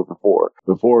what they were before.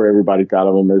 Before, everybody thought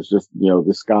of them as just,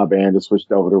 the ska band that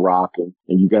switched over to rock. And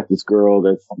you got this girl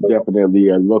that's definitely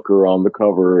a looker on the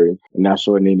cover and not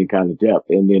showing any kind of depth.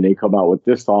 And then they come out with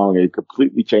this song and it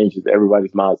completely changes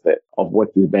everybody's mindset of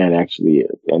what this band actually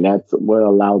is. And that's what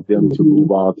allowed them to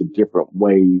move on to different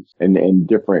ways and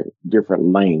different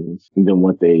lanes than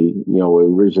what they,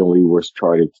 originally was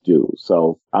charted to do.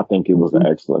 So I think it was an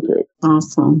excellent pick.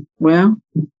 Awesome. Well,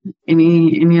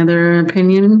 any other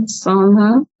opinions on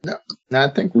that? No, I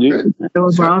think we're good. It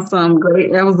was awesome.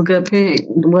 Great. That was a good pick.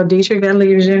 Well, Dietrich, that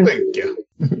leaves you. Thank you.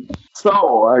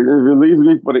 So, if it leaves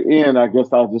me for the end, I guess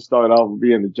I'll just start off with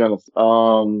being the genesis.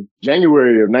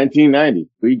 January of 1990,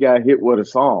 we got hit with a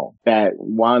song that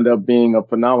wound up being a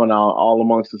phenomenon all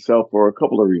amongst itself for a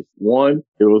couple of reasons. One,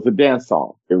 it was a dance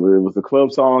song. It was a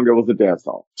club song. It was a dance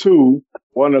song. Two,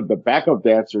 one of the backup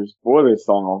dancers for this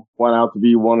song went out to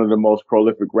be one of the most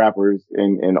prolific rappers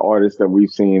and artists that we've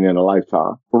seen in a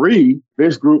lifetime. Three,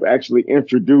 this group actually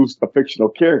introduced a fictional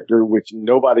character, which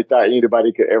nobody thought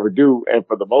anybody could ever do. And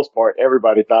for the most part,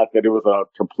 everybody thought that it was a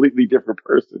completely different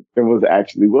person than what it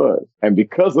actually was. And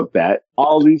because of that,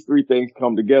 all these three things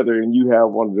come together and you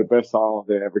have one of the best songs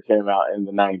that ever came out in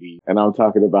the 90s. And I'm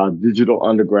talking about Digital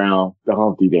Underground, The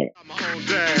Humpty Dance. The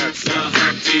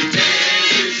Humpty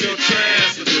Dance is your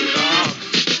chance to do the hump.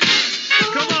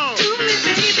 Come on.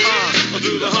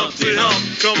 Do the Humpty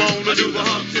Hump. Come on, do the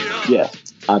Humpty Hump. Yes.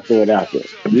 I threw it out there.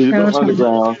 Digital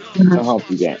Underground, The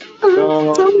Humpty Dance.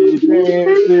 The Humpty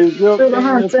Dance is your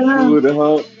chance to do the hump. Do the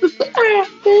Humpty Hump.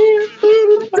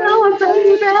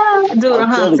 Do the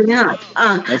Humpty Hump.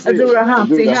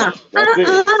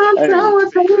 Do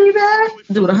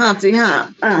the Humpty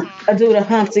Hump. Do the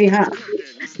Humpty Hump.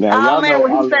 Now, oh man,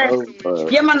 what you say?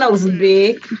 Yeah, my nose is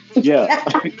big. Yeah,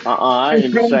 I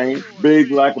ain't ashamed. Big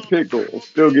like a pickle,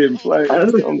 still getting played.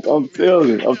 I'm telling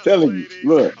you.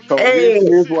 Look, so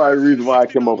here's the reason why I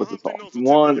came up with the song.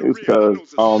 One is because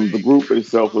the group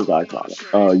itself was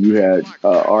iconic. You had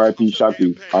R.I.P. Shock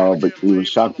B, but it was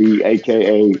Shock B,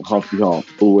 aka Humpty Hump,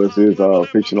 who was his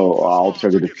fictional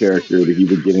alternative character that he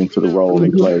would get into the role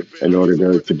and play in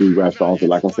order to do rap songs. And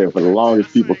like I said, for the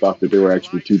longest, people thought that they were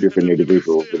actually two different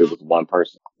individuals, but it was one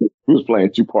person who was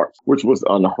playing two parts, which was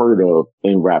unheard of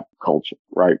in rap culture,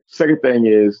 right? Second thing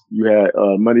is you had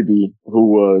Money B, who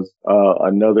was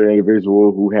another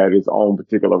individual who had his own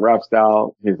particular rap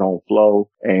style, his own flow,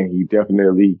 and he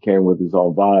definitely came with his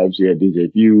own vibes. You had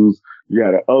DJ Fuse. You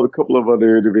had a couple of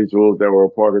other individuals that were a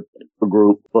part of the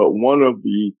group, but one of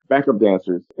the backup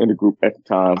dancers in the group at the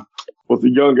time was a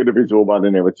young individual by the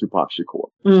name of Tupac Shakur.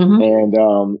 And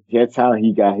that's how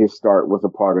he got his start, was a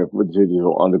part of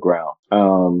Digital Underground.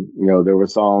 There were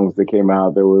songs that came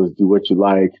out. There was Do What You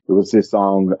Like. There was his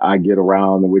song, I Get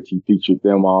Around, in which he featured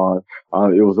them on.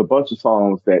 It was a bunch of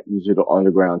songs that Digital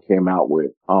Underground came out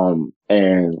with.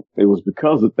 And it was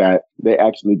because of that, they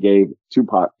actually gave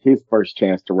Tupac his first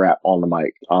chance to rap on the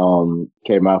mic.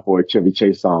 Came out for a Chevy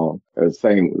Chase song. It was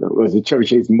a Chevy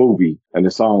Chase movie, and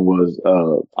the song was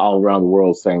All Around the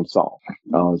World, same song.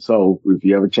 So if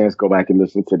you have a chance, go back and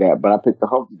listen to that. But I picked the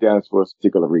Humpty Dance for a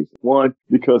particular reason. One,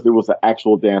 because it was an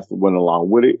actual dance that went along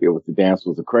with it. The dance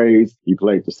was a craze. You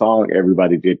played the song,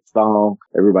 everybody did the song,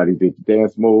 everybody did the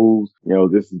dance moves.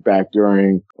 This is back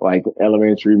during like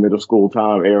elementary, middle school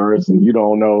time eras, and you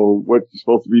don't know what you're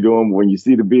supposed to be doing. When you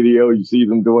see the video, you see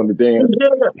them doing the dance. You're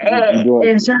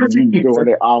doing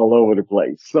it all over the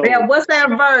place. So yeah, what's that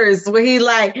verse where he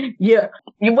like,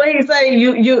 what he say?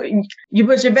 You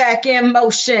put your back in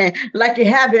motion like you're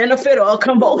having a fit or a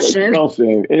convulsion. I'm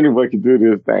saying anybody can do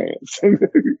this dance.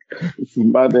 This is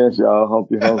my dance, y'all.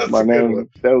 Humpty Hump's my name.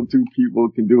 Those two people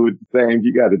can do it the same.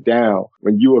 You got it down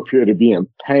when you appear to be in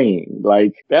pain.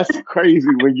 Like, that's crazy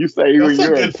when you say when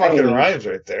you're in pain. Fucking rhymes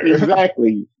right there.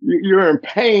 Exactly. You're in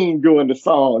pain doing the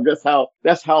song. That's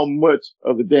how much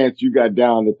of the dance you got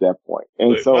down at that point.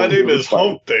 And like, so my name is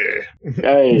Humpty.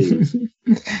 Hey, he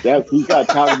got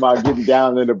talking about getting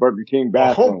down in the Burger King King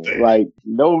bathroom. Like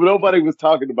nobody was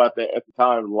talking about that at the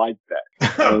time like that.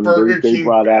 And they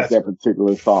brought out that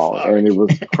particular song, and it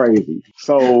was crazy.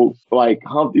 So like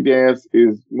Humpty Dance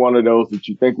is one of those that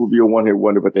you think would be a one hit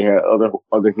wonder, but they had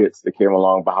other hits that came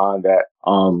along behind that.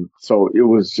 So it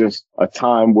was just a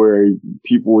time where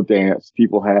people would dance,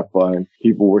 people had fun,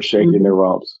 people were shaking their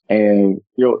rumps, and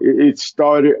it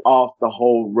started off the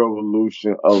whole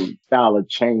revolution of style of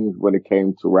change when it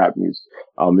came to rap music.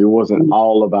 It wasn't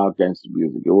all about gangster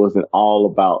music. It wasn't all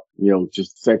about,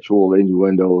 just sexual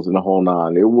innuendos and the whole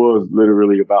nine. It was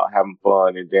literally about having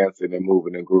fun and dancing and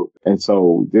moving in group. And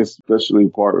so this, especially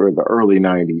part of the early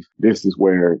 90s, this is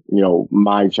where,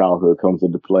 my childhood comes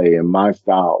into play and my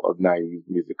style of 90s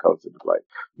music comes into play,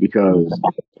 because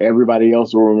everybody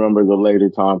else will remember the later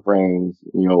time frames,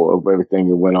 of everything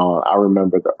that went on. I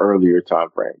remember the earlier time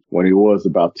frame when it was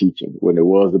about teaching, when it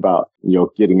was about,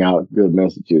 getting out good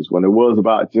messages, when it was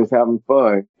about just having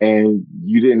fun, and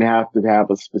you didn't have to have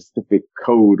a specific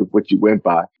code of what you went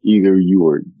by. Either you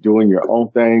were doing your own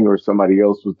thing or somebody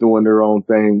else was doing their own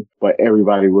thing, but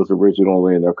everybody was original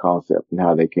in their concept and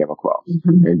how they came across.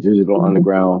 And Digital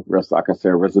Underground, like I said,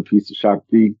 rest in peace to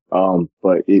Shakti.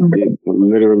 But it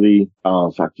literally,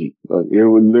 Shakti, it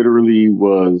literally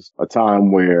was a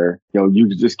time where, you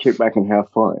could just kick back and have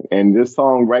fun. And this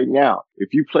song right now,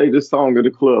 if you play this song at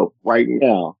the club right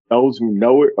now, those who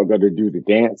know it are going to do the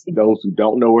dance. Those who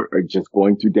don't know it are just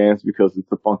going to dance because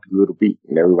it's a funky little beat,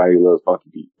 and everybody loves funky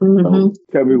beats. So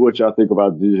tell me what y'all think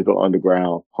about Digital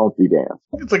Underground Humpty Dance.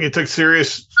 It's like he took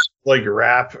serious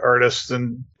rap artists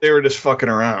and they were just fucking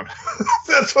around.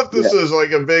 That's what this is,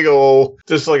 like a big old,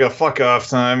 just like a fuck off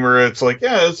time where it's like,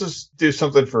 let's just do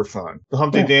something for fun. The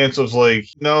Humpty Dance was like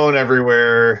known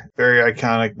everywhere, very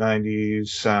iconic 90s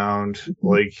sound.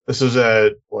 Like this is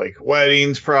at like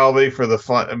weddings probably for the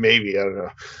fun, maybe, I don't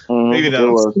know. Maybe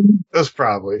not. That's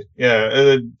probably, and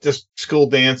then just school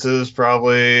dances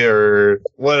probably or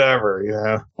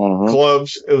whatever,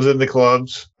 Clubs. It was in the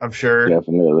clubs, I'm sure.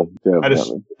 Definitely.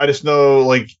 I just know,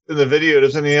 like in the video,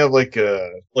 doesn't he have like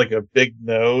a big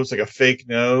nose, like a fake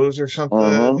nose or something?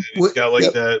 And he's got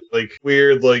like that like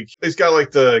weird, like he's got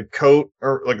like the coat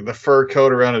or like the fur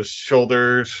coat around his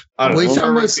shoulders. I don't know. He's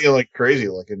almost feeling like crazy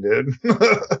looking, dude.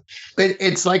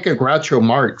 It's like a Groucho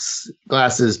Marx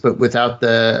glasses, but without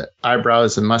the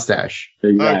eyebrows and mustache.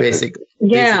 Basically.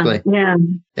 Yeah.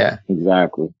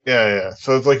 Exactly. Yeah.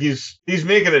 So it's like he's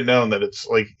making it known that it's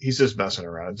like he's just messing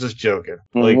around, just joking,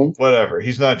 like whatever.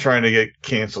 He's not trying to get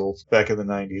canceled back in the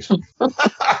 90s.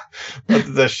 Not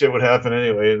that shit would happen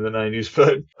anyway in the 90s,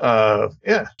 but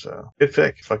so good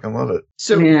pick. Fucking love it.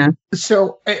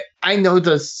 So I know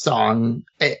the song.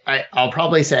 I'll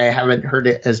probably say I haven't heard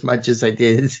it as much as I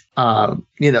did,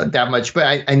 that much,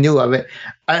 but I knew of it.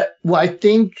 What I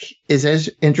think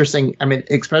is interesting, I mean,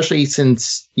 especially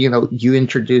since, you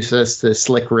introduced us to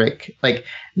Slick Rick, like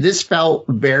this felt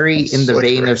very in the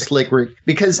vein of Slick Rick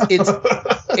because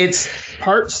it's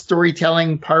part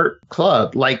storytelling, part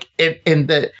club. Like and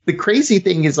the crazy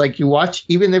thing is like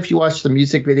even if you watch the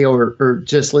music video or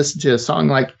just listen to a song,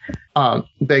 like, but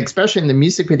especially in the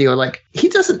music video, like he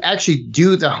doesn't actually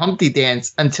do the Humpty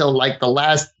Dance until like the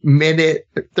last minute,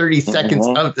 30 seconds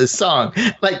of the song.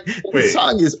 Like the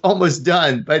song is almost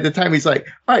done by the time he's like,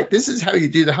 all right, this is how you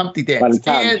do the Humpty Dance. By the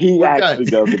time he actually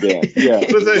does the dance. Yeah. What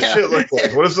does that shit look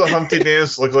like? What does the Humpty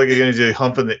Dance look like? You're going to do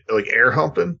humping, like air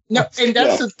humping? No, and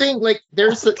that's the thing. Like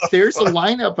there's a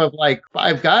lineup of like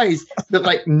 5 guys, but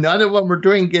like none of them are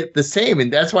doing it the same.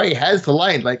 And that's why he has the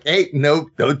line like, hey, no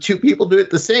 2 people do it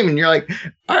the same. And you're like,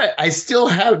 all right, I still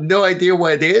have no idea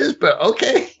what it is, but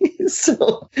okay.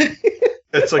 So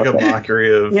it's like a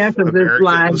mockery of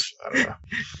Americans. I don't know.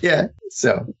 Yeah.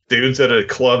 So dudes at a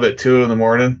club at 2 a.m.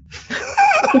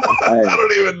 I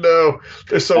don't even know.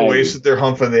 They're so wasted. They're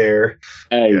humping the air.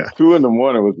 Hey, 2 a.m.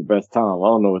 was the best time. I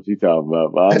don't know what you're talking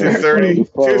about. But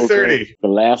 2:30. 2:30. The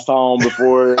last song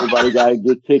before everybody got to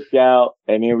get kicked out.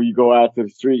 And then when you go out to the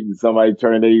street and somebody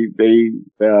turn they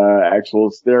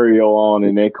actual stereo on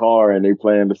in their car and they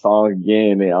playing the song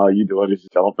again, and all you doing is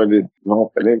jumping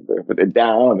it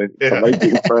down, and somebody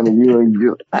get in front of you and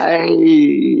you hey.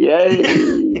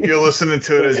 You're listening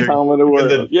to it as you're in the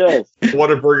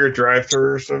Whataburger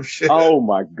drive-thru or some shit. Oh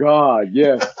my God,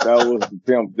 yes, that was the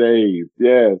pimp days.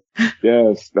 Yes,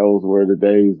 those were the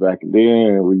days back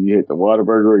then when you hit the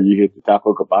Whataburger or you hit the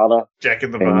Taco Cabana. Jack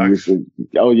in the Box.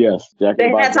 Oh yes, Jack. They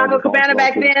had Taco Cabana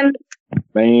back then.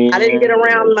 Man, I didn't get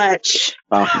around much,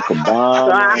 so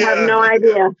I have no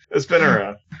idea. It's been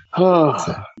around.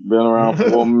 Been around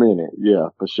for a minute, yeah,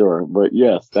 for sure. But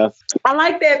yes, I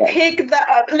like that pick.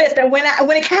 Listen, when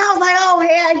it came, I was like, oh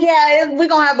hell yeah, we're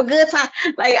gonna have a good time.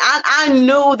 Like I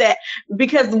knew that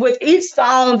because with each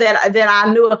song that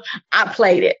I knew, I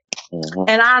played it. Mm-hmm.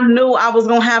 And I knew I was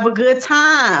gonna have a good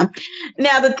time.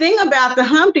 Now the thing about the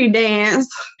Humpty Dance,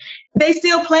 they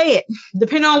still play it,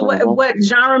 depending on what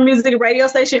genre music radio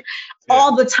station,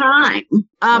 all the time.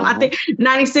 I think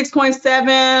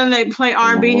 96.7, they play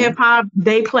R&B, hip hop.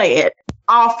 They play it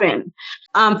often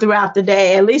throughout the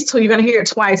day. At least you're going to hear it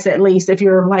twice, at least, if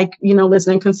you're like,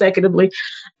 listening consecutively.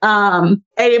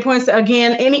 88.7,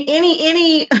 again,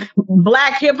 any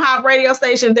Black hip hop radio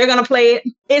station, they're going to play it.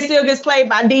 It still gets played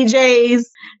by DJs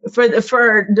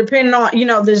for depending on, it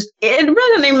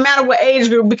really doesn't even matter what age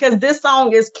group, because this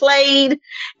song is played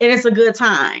and it's a good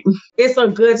time. It's a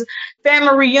good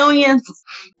family reunions.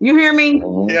 You hear me?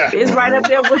 Yeah. It's right up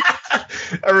there with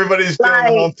everybody's doing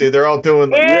the Humpty. They're all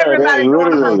doing everybody's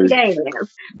doing the Humpty dance.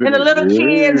 And the little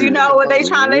kids, what they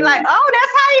trying, they like, oh,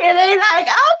 that's how you, they like,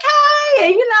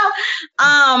 okay.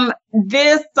 And,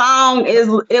 this song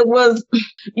even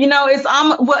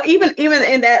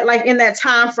in that, like in that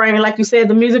time frame, like you said,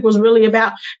 the music was really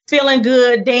about feeling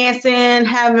good, dancing,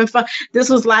 having fun. This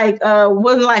was like,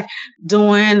 wasn't like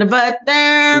doing the butt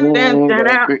down,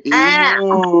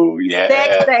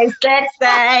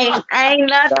 sexy, ain't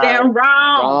nothing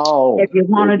wrong if you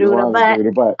want to do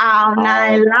the butt all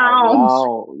night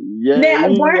long.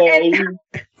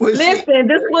 Listen,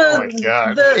 this was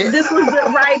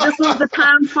the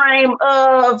time frame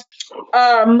of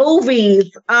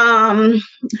movies.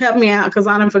 Help me out, because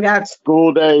I done forgot.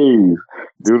 School Days,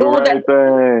 Do the Right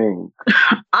Thing.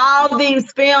 All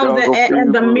these films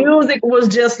and the music was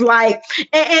just like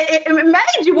it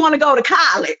made you want to go to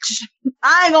college.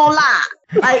 I ain't gonna lie.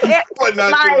 Like, but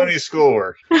not do any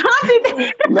schoolwork. No,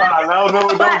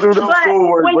 don't do no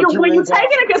schoolwork. When you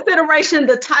take into consideration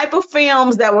the type of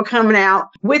films that were coming out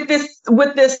with this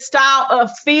style of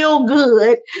feel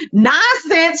good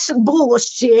nonsense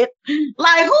bullshit,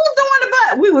 like who's doing the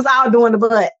butt? We was all doing the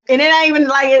butt, and it ain't even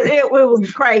like it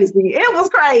was crazy. It was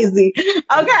crazy.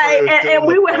 Okay, and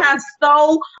we would have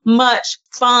so much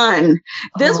fun.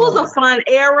 This was a fun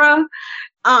era.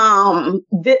 In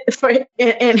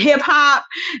hip hop,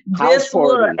 this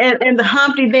was and the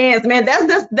Humpty Dance, man,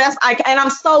 that's and I'm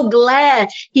so glad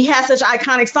he has such an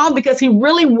iconic song, because he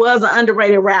really was an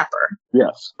underrated rapper.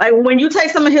 Yes. Like when you take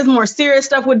some of his more serious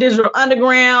stuff with Digital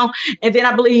Underground, and then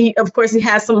I believe, of course, he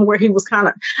has some where he was kind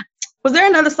of, was there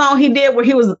another song he did where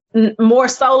he was more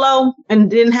solo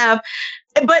and didn't have,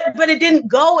 but it didn't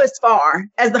go as far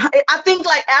as I think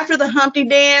like after the Humpty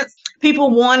Dance,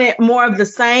 people wanted more of the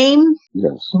same.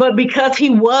 Yes. But because he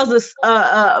was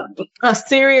a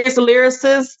serious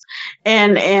lyricist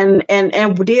and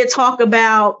did talk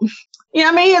about,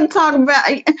 and talk about,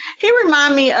 he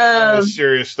reminded me of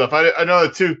serious stuff. I know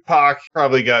that Tupac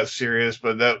probably got serious,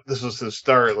 but this was the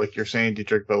start, like you're saying,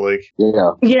 Dietrich, but like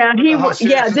people couldn't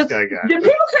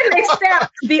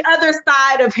accept the other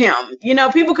side of him.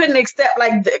 People couldn't accept,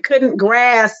 couldn't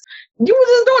grasp. You were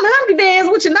just doing the Humpty Dance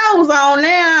with your nose on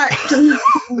now.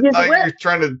 You're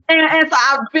trying to. And so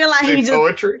I feel like he'll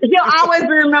always be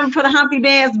remembered for the Humpty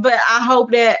Dance. But I hope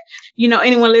that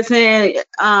anyone listening,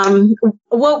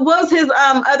 what was his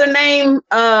other name?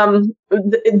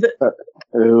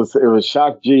 It was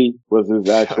Shock G was his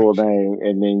actual name,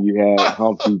 and then you had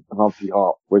Humpty Hump,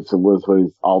 which was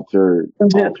his alter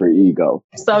ego.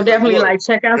 So definitely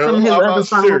check out some of his other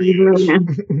songs.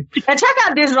 And check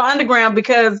out Digital Underground,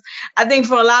 because I think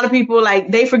for a lot of people,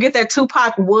 they forget that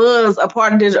Tupac was a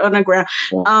part of Digital Underground.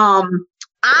 Yeah.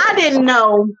 I didn't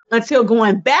know until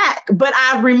going back, but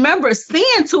I remember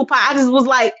seeing Tupac. I just was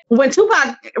like, when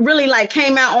Tupac really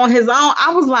came out on his own,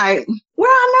 I was like, where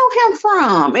I know him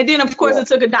from? And then of course it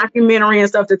took a documentary and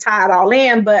stuff to tie it all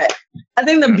in. But I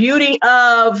think the beauty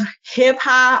of hip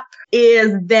hop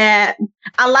is that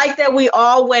I like that we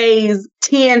always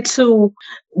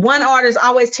one artist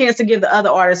always tends to give the other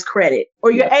artist credit,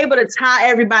 or you're able to tie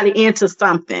everybody into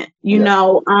something,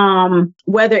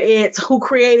 whether it's who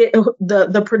created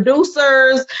the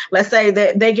producers. Let's say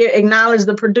that they acknowledge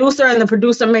the producer, and the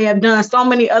producer may have done so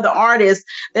many other artists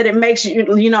that it makes you,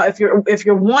 if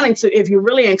you're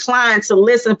really inclined to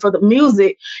listen for the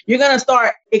music, you're going to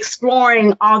start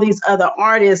exploring all these other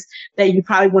artists that you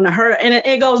probably wouldn't have heard. And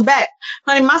it goes back,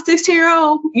 honey, my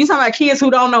 16-year-old, you talking about kids who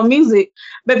don't know music,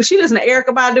 baby, she listen to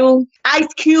Erykah Badu, Ice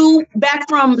Cube, back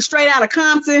from straight out of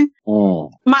Compton.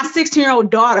 My 16-year-old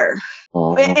daughter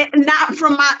And not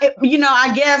from my,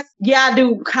 I guess, I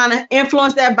do kind of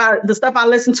influence that by the stuff I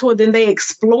listen to, and then they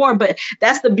explore. But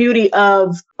that's the beauty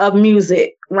of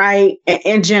music, right?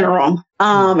 In general.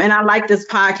 And I like this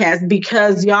podcast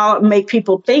because y'all make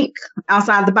people think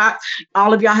outside the box.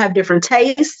 All of y'all have different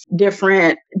tastes,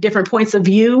 different points of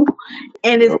view.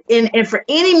 And and for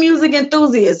any music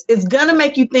enthusiast, it's gonna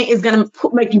make you think, it's gonna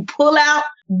make you pull out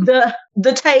the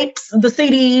tapes, the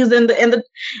CDs, and the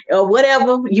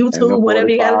whatever, YouTube, whatever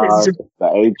you gotta listen to. The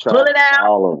 8-track, pull it out,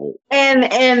 all of it.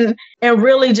 And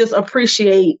really just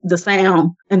appreciate the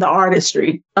sound and the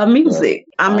artistry of music.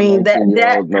 Yeah. I mean that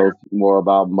knows more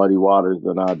about Muddy Waters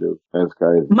than I do. That's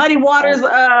crazy. Muddy Waters,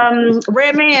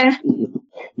 Red Man.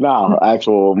 No,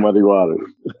 actual Muddy Waters.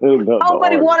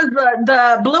 Muddy Waters,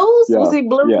 the blues? Yeah. Was he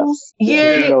blues?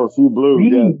 Yeah. She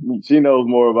blues. Yeah. She knows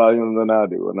more about him than I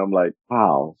do. And I'm like,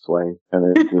 wow, Sway.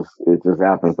 And it just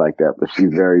happens like that. But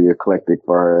she's very eclectic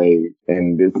for her age.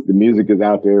 And the music is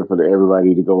out there for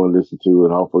everybody to go and listen to.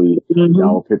 And hopefully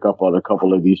y'all pick up on a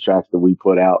couple of these tracks that we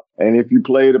put out. And if you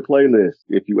play the playlist,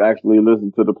 if you actually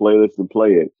listen to the playlist and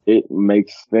play it, it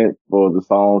makes sense for the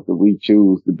songs that we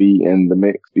choose to be in the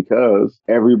mix, because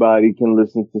everybody can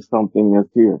listen to something that's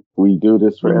here. We do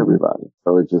this for everybody.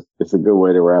 So it's a good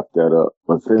way to wrap that up.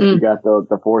 But since we got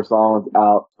the 4 songs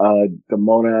out,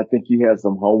 Damona, I think you had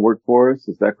some homework for us.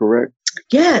 Is that correct?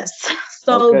 Yes.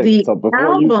 So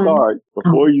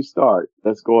before you start,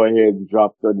 let's go ahead and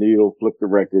drop the needle, flip the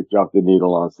record, drop the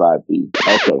needle on side B.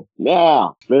 Okay,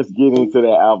 now let's get into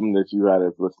the album that you had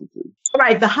us listen to. All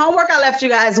right, the homework I left you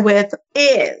guys with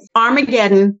is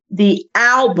Armageddon, the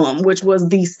album, which was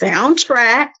the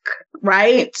soundtrack,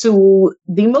 right, to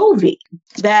the movie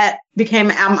that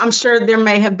became an album. I'm sure there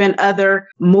may have been other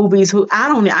movies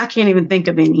I can't even think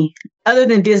of any other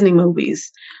than Disney movies,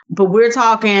 but we're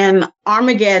talking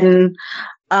Armageddon.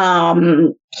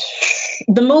 The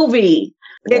movie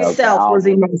itself was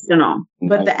emotional,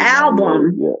 but the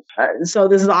album, so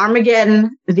this is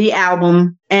Armageddon, the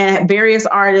album, and various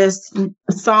artists,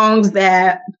 songs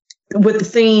that with the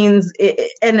scenes,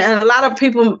 and a lot of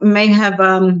people may have,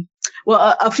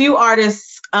 a few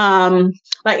artists,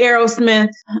 like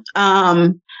Aerosmith,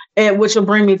 which will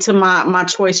bring me to my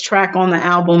choice track on the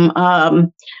album,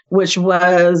 which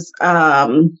was,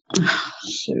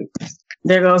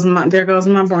 there goes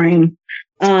my brain.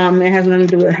 It has nothing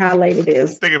to do with how late it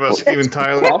is. Think about Steven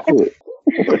Tyler. I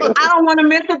don't want to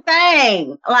miss a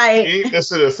thing. Like, you ain't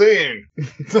missing a thing.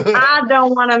 I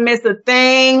don't want to miss a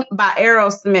thing by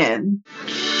Aerosmith.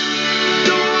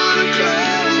 Don't wanna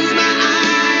close my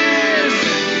eyes.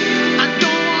 I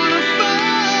don't wanna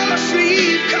fall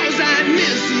asleep 'cause I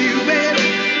miss you,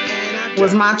 baby.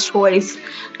 Was my choice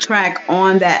track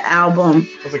on that album.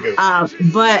 That's a good one.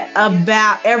 But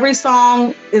about every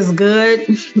song is good.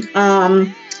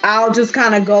 I'll just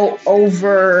kind of go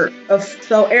over.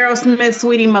 So Aerosmith,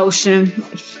 Sweet Emotion,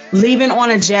 Leaving on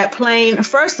a Jet Plane.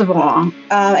 First of all,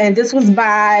 and this was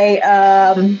by,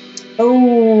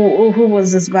 who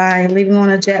was this by? Leaving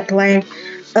on a Jet Plane.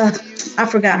 I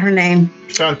forgot her name.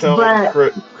 Chantal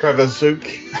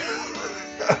Kravazuk.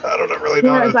 I don't really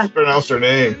know how to pronounce her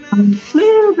name.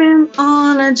 Living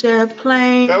on a jet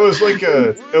plane. That was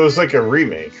like a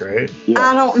remake, right? Yeah.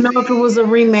 I don't know if it was a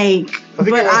remake,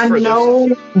 but I know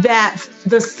that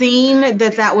the scene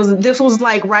this was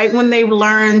like right when they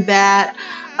learned that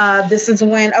this is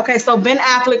when, so Ben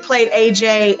Affleck played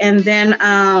AJ, and then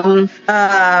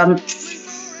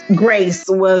Grace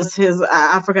was his,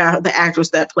 I forgot the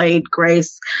actress that played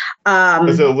Grace.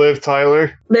 Is it Liv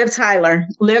Tyler? Liv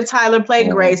Tyler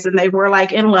played Grace, and they were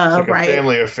like in love, like right? A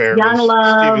family affair. Young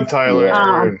love. Steven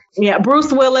Tyler.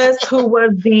 Bruce Willis, who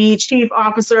was the chief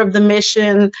officer of the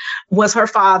mission, was her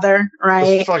father, right?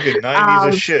 This fucking 90s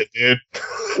as shit, dude.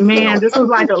 Man, this was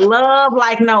like a love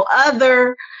like no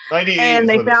other. And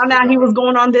they found out he was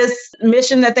going on this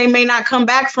mission that they may not come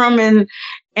back from, and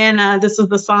this is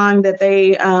the song that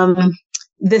they,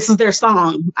 this is their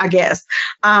song, I guess.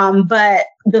 But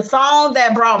the song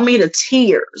that brought me to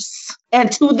tears,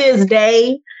 and to this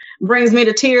day brings me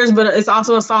to tears, but it's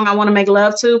also a song I want to make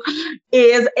love to,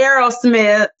 is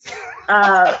Aerosmith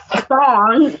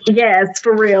song. Yes,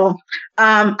 for real.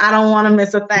 I don't want to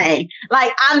miss a thing.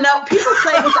 Like, I know people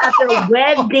play this at their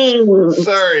weddings.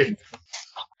 Sorry.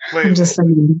 Wait, I'm just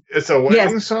saying. It's a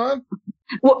wedding song?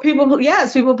 Well, people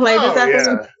play this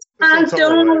at I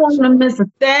don't want to miss a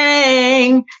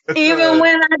thing, even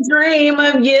when I dream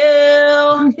of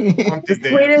you.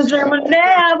 Sweetest dream will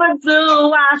never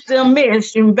do. I still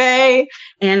miss you, babe,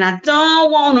 and I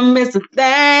don't want to miss a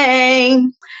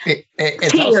thing.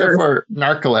 It's also for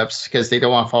narcolepsy because they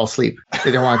don't want to fall asleep. They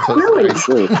don't want to close Really? their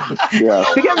eyes. Yeah.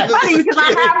 Because it's funny because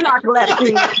I have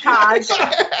narcolepsy, Taj.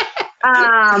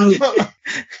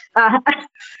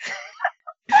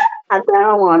 I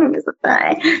don't want to miss a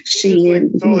thing.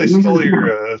 Totally stole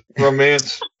your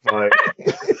romance vibe.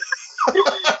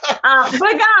 But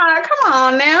God, come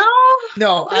on now.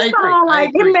 No, I It's agree. all like I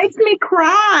agree. it makes me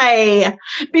cry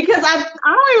because I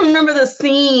don't even remember the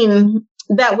scene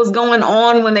that was going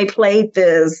on when they played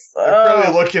this. I'm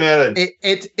probably looking at it.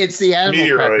 It's the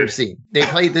animal cracker Meteoroid. scene. They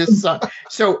played this song.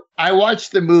 So I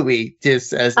watched the movie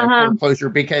just as a full closure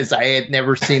because I had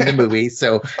never seen the movie.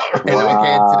 So I don't get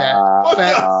into that. What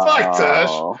But, the fuck, Tash?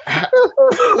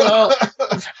 well,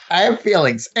 I have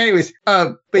feelings. Anyways,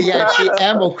 but yeah, it's the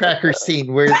animal cracker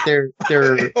scene where they're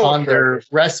on their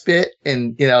respite,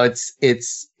 and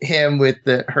it's him with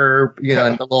her,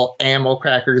 and the little animal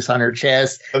crackers on her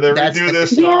chest. And then That's redo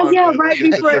this Yeah, song. yeah, with right a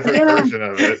before- different yeah. version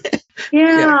of it.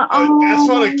 Yeah. That's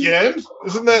one again?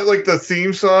 Isn't that like the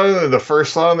theme song and the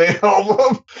first song on the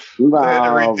album? No, They had to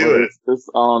redo but it. it's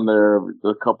on there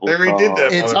a couple They redid songs.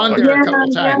 that. It's on there a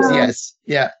couple times. Yeah. Yes,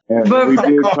 yeah. And But- we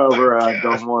did Oh cover my I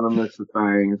God. Don't Want to Miss a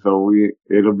Thing, so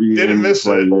it'll be Didn't in the miss it.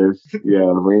 playlist.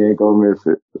 Yeah, we ain't gonna miss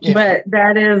it. Yeah. But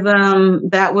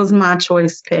that was my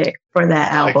choice pick for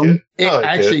that I like album. it. I like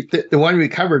Actually, it. the one we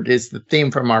covered is the theme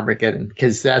from Armageddon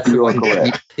because that's the You are one that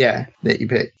you, correct. that you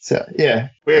picked. So yeah,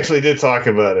 We actually did talk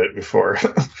about it before.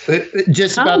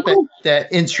 just about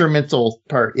that instrumental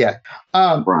part. Yeah.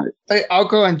 Right. I'll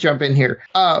go and jump in here.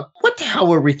 What the hell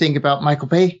were we thinking about Michael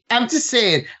Bay? I'm just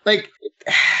saying, like,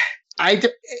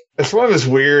 It's one of his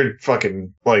weird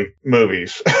fucking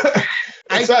movies.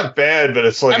 It's not bad, but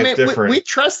it's like different. we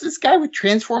trust this guy with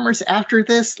Transformers after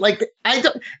this. Like,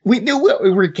 we knew what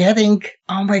we were getting.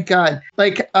 Oh my God.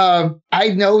 Like, I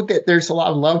know that there's a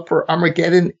lot of love for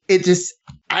Armageddon.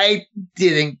 I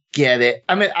didn't get it.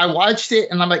 I mean, I watched it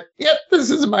and I'm like, yep, this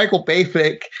is a Michael Bay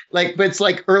fic. Like, but it's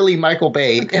like early Michael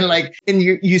Bay. And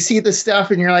you see the stuff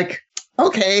and you're like,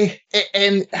 okay.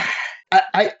 And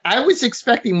I was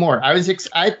expecting more. I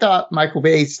thought Michael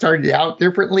Bay started out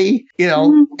differently,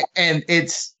 and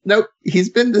nope, he's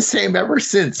been the same ever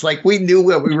since. Like, we knew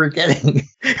what we were getting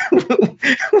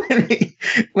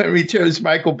when we chose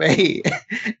Michael Bay.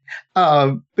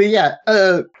 But yeah,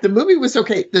 the movie was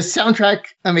okay. The soundtrack,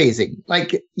 amazing.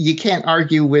 Like, you can't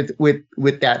argue with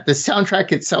that. The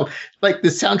soundtrack itself, like, the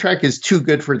soundtrack is too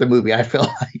good for the movie, I feel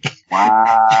like.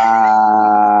 Wow.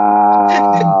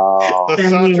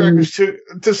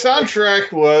 The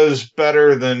soundtrack was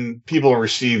better than people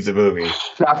received the movie.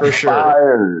 For sure.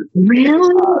 Fired.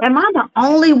 Really? Am I the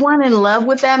only one in love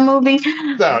with that movie?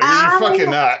 No, you're fucking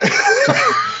not.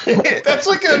 That's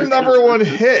like a #1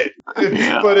 hit.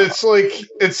 But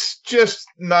it's just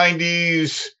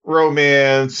 90s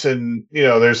romance, and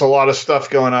there's a lot of stuff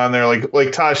going on there.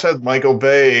 Like Tosh said, Michael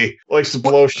Bay likes to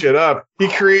blow shit up. He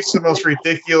creates the most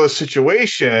ridiculous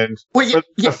situation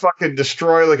to fucking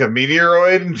destroy like a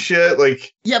meteoroid and shit.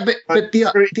 Like, yeah, but the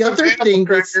other thing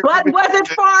is, But was it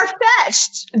far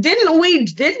fetched?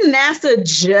 Didn't NASA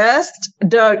just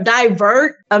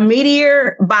divert a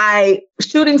meteor by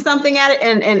shooting something at it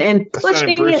and pushing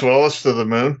sending Bruce it? Willis to the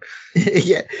moon.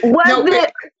 yeah.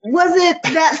 Was it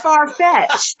that far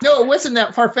fetched? No, it wasn't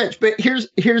that far fetched. But here's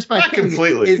my Not thing.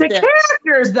 completely. Is The that,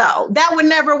 characters, though, that would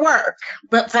never work.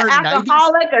 but for An 90s,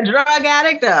 alcoholic, a drug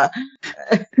addict,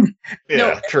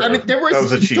 Yeah, true. I mean, That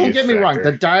was a cheese don't get me wrong.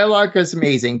 factor. The dialogue was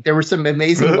amazing. There were some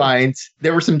amazing lines.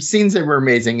 There were some scenes that were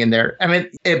amazing in there. I mean,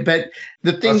 but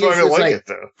the thing That's why I is like like, it,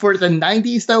 though. for the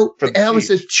 90s, though, For the that was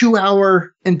a cheese.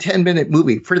 2-hour and 10-minute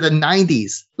movie. For the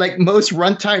 90s, like, most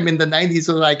runtime in the 90s was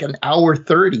like an hour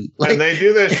 30. Like, And they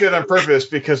do that shit on purpose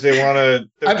because they want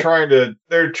to.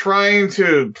 They're trying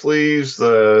to please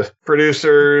the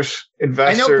producers,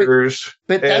 investors,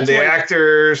 but and that's the why-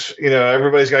 actors.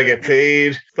 Everybody's got to get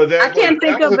paid. But that I can't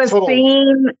think of a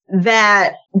scene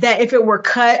that if it were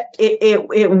cut,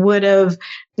 it would have.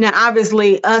 Now,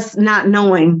 obviously, us not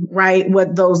knowing, right,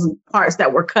 what those parts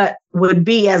that were cut would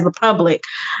be as the public,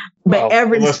 but Well,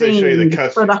 every unless they show you the scene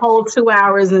cut for the whole 2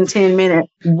 hours and 10 minutes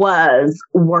was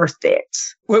worth it.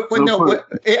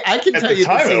 I can At tell the you the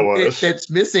time it scene was. that's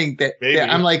missing. That Maybe.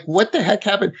 I'm like, what the heck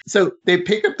happened? So they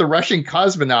pick up the Russian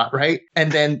cosmonaut, right?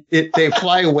 And then they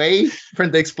fly away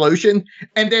from the explosion.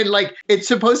 And then, like, it's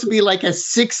supposed to be like a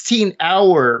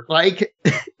 16-hour, like,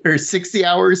 or 16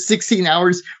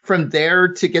 hours from there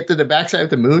to get to the backside of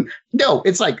the moon. No,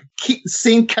 it's like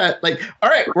scene cut. Like, all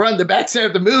right, we're on the backside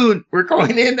of the moon. We're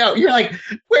going in now. You're like,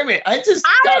 wait a minute. I did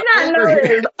not know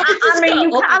this. I mean,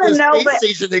 you kind of know, but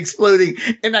space station exploding,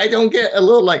 and I don't get a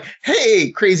little like,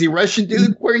 hey, crazy Russian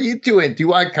dude, what are you doing? Do you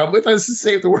want to come with us to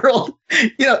save the world?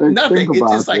 Nothing. It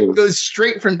just like goes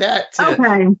straight from that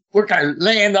to we're gonna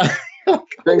land on.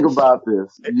 Think about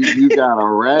this. You got a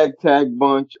ragtag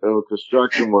bunch of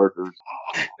construction workers.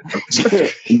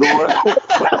 They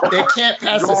can't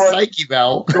pass a psyche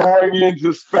valve. Going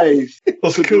into space.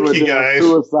 Those kooky guys.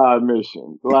 Suicide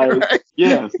mission. Like,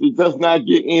 yes, it does not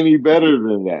get any better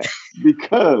than that.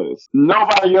 Because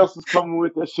nobody else is coming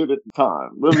with that shit at the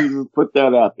time. Let me just put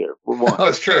that out there for one.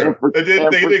 That's true. They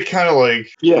did kind of like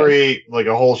create like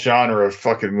a whole genre of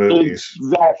fucking movies.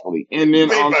 Exactly. And then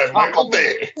made by Michael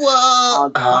Bay.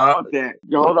 On top of that,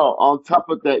 on top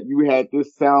of that, you had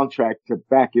this soundtrack to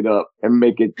back it up and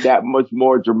make it that much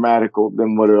more dramatical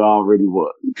than what it already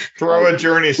was. Throw a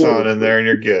Journey song in there and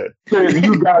you're good.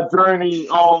 You got Journey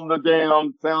on the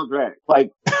damn soundtrack.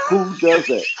 Like, who does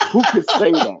that? Who could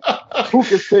say that? Who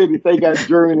could say that they got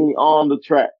Journey on the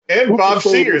track? And Bob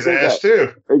Seger's ass,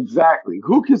 too. Exactly.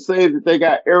 Who can say that they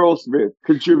got Aerosmith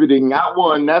contributing not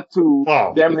one, not two,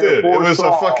 damn near it was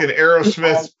a fucking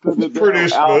Aerosmith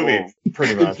produced movie,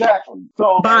 pretty much. Exactly.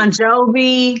 So Bon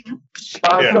Jovi.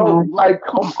 Like,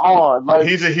 come on. Like,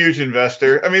 he's a huge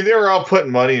investor. I mean, they were all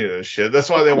putting money into this shit. That's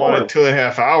why they wanted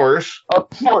 2.5 hours. Of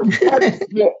course.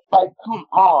 Like, come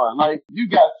on. Like, you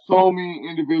got so many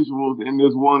individuals in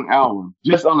this one album.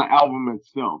 Just on the album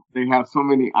itself, they have so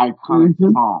many iconic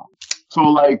songs. So,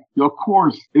 like, of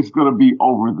course, it's going to be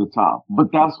over the top.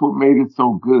 But that's what made it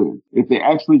so good. If they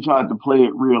actually tried to play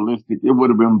it realistic, it would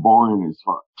have been boring as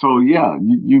fuck. So, yeah,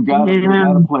 you got to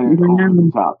play it over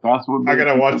the top. That's what I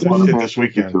got to watch that shit this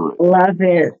weekend. Love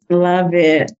it. Love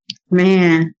it.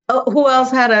 Man. Oh, who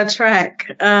else had a track?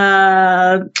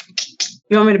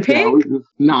 You want me to pick?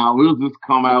 We'll just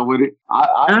come out with it.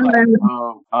 I like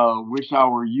Wish I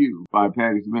Were You by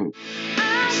Patti Smith.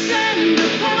 I send a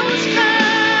postcard.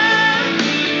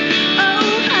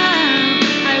 Oh, how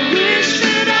I wish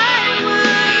that I were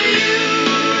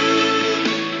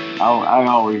you. I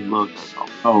always loved that song.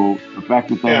 So the fact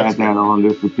that they had that on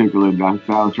this particular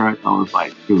soundtrack, I was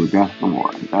like, dude, that's the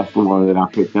one. That's the one that I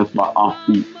picked. That's my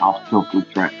offbeat, off-kilter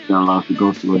track that I love to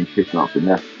go through and pick up, and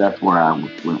that's where I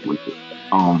went with it.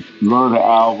 Love the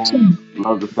album,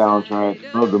 love the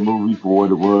soundtrack, love the movie for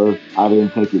what it was. I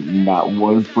didn't take it not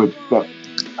one footstep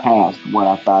past what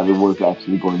I thought it was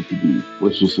actually going to be,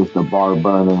 which is just a bar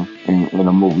burner in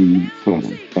a movie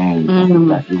setting. And that's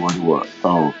exactly what it was.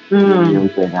 So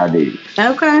everything I did.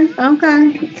 Okay.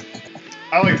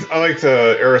 I like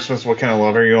the Aerosmith's What Kind of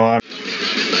Love Are You On?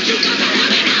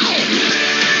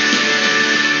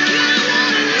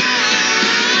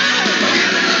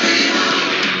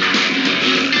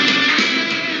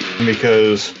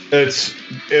 Because it's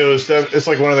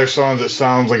like one of their songs that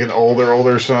sounds like an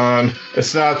older song.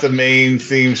 It's not the main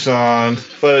theme song,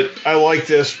 but I like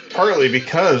this partly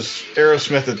because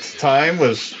Aerosmith at the time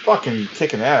was fucking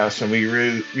kicking ass, and we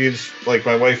like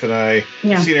my wife and I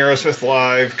seen Aerosmith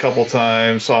live a couple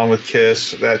times, saw him with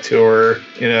Kiss, that tour,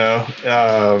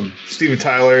 Steven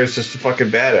Tyler is just a fucking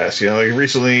badass, like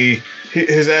recently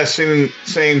his ass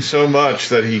sang so much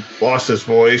that he lost his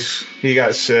voice. He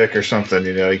got sick or something,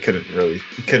 he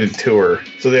couldn't tour.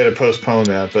 So they had to postpone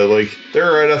that. But like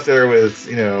they're right up there with,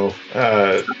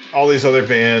 all these other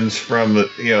bands from the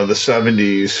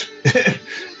 70s.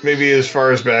 Maybe as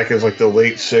far as back as like the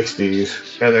late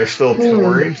 60s, and they're still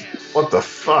touring. What the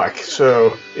fuck?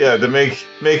 So yeah, to make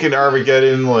an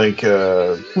Armageddon like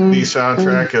the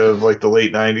soundtrack of like the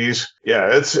late 90s. Yeah,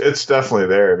 it's definitely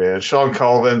there, man. Sean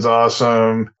Colvin's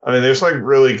awesome. I mean, there's like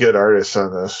really good artists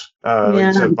on this. Like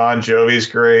you said, Bon Jovi's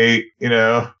great.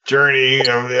 Journey. I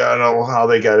don't know how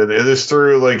they got it. It is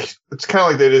through like it's kind of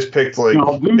like they just picked like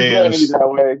bands. That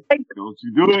way. Don't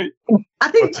you do it? I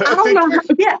don't know.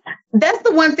 That's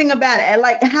the one thing about it.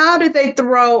 Like, how did they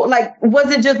throw? Like, was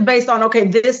it just based on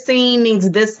this scene needs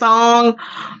this song,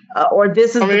 or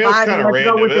this is the vibe? Kind of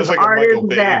random. It was like a Michael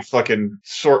Bay fucking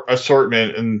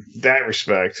assortment in that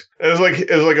respect. It was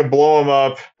like a blow 'em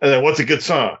up, and then what's a good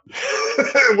song?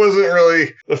 It wasn't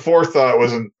really the forethought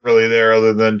wasn't really there,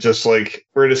 other than just like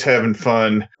we're just having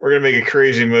fun. We're gonna make a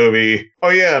crazy movie. Oh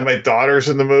yeah, my daughter's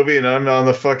in the movie, and I'm on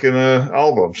the fucking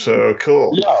album. So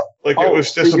cool. Yeah. Like it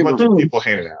was just a bunch of people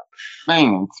hanging out.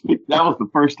 Man, that was the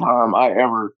first time I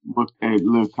ever looked at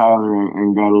Liv Tyler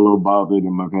and got a little bothered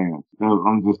in my pants.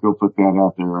 I'm just gonna put that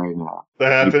out there right now.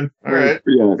 That happened? All right.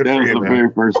 Yeah, Good that for was you, the man.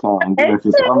 very first time. Yeah,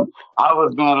 'cause I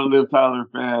was not a Liv Tyler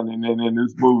fan, and then in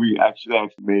this movie actually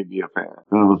made me a fan.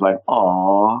 And I was like,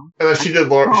 "Aw." And then she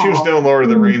was doing Lord of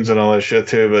the Rings and all that shit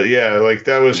too. But yeah, like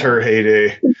that was her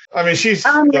heyday. I mean, she's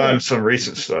done some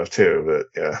recent stuff too. But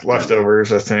yeah,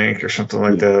 Leftovers, I think, or something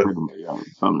like that.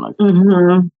 Something like that.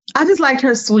 Mm-hmm. I just liked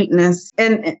her sweetness,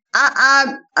 and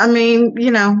I mean,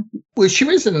 you know. Well, she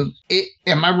was in.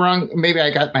 Am I wrong? Maybe I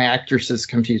got my actresses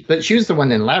confused, but she was the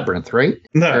one in Labyrinth, right?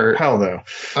 No, hell no.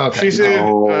 Okay. She's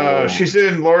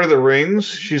in Lord of the Rings.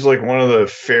 She's like one of the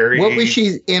fairy. What was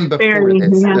she in before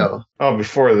this, though? Oh,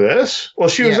 before this? Well,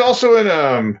 she was also in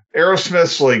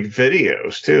Aerosmith's like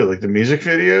videos too, like the music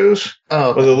videos.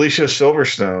 Oh, with Alicia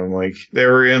Silverstone. Like they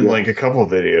were in like a couple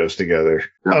videos together.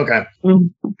 Okay.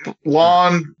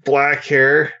 Long black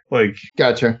hair. Like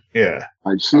gotcha. Yeah.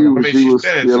 Like she was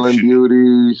still in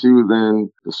Beauty. She was in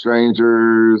The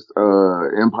Strangers,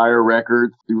 Empire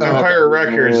Records. Empire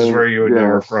Records is where you would know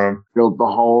her from. The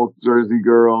whole Jersey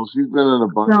Girl. She's been in a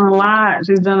bunch.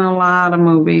 She's done a lot of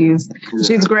movies. Yeah.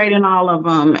 She's great in all of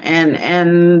them.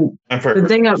 And Empire the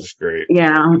thing is great.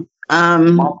 Yeah. I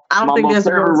don't think there's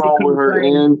favorite role with her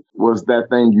in was That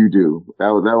Thing You Do.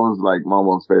 That was like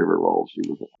Momo's favorite role she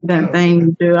was in. That Thing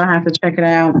You Do. I have to check it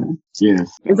out.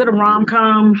 Yes. Is it a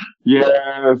rom-com?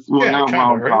 Yes. Well, not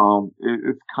rom-com. Right?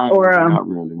 It's kind of not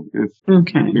really.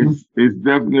 It's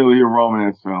definitely a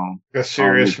romance film. A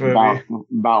serious movie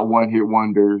about one-hit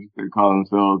wonders. They call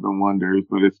themselves the Wonders,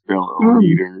 but it's spelled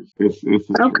Leaders. It's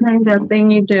okay. That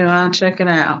Thing You Do. I'll check it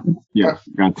out. Yes.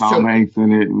 Got Tom Hanks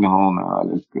in it and the whole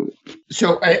nine. It's good.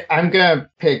 So I'm gonna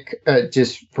pick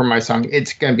just for my song.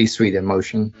 It's gonna be Sweet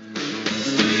Emotion.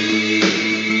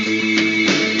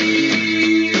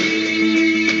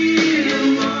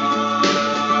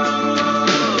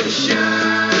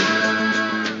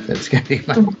 That's gonna be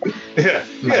my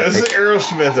This is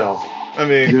Aerosmith album. I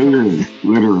mean,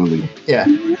 literally. Yeah.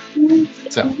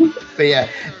 So, but yeah,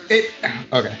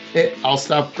 I'll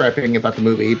stop griping about the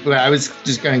movie. But I was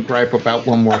just going to gripe about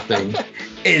one more thing.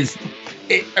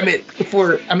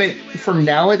 For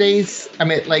nowadays,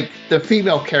 like the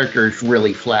female character is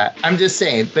really flat. I'm just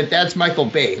saying, but that's Michael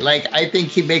Bay. Like, I think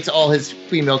he makes all his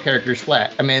female characters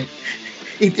flat. I mean,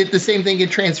 he did the same thing in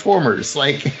Transformers.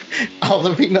 Like, all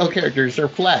the female characters are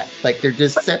flat. Like, they're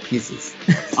just set pieces.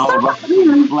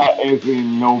 Flat as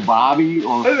in no body?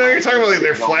 Or you're talking about like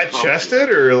they're flat-chested?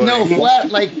 Or like... No,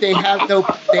 flat, like they have no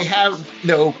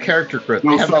character growth.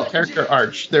 They have no character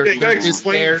arch. They're just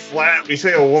there. Flat. When you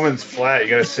say a woman's flat, you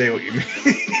gotta say what you mean.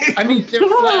 I mean, they're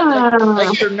flat.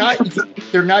 Like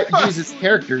they're not used as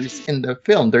characters in the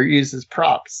film. They're used as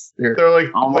props. They're like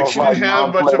she didn't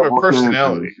have much of a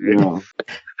personality.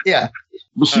 Yeah.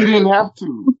 But she didn't have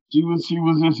to. She was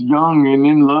just young and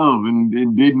in love and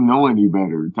didn't know any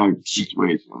better type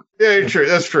situation. Yeah, true.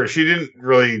 That's true. She didn't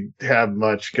really have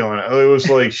much going on. It was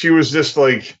like she was just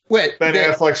like Ben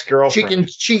Affleck's girlfriend.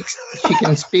 She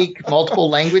can speak multiple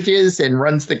languages and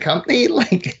runs the company.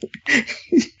 Like,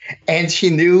 and she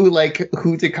knew like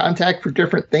who to contact for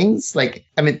different things. Like,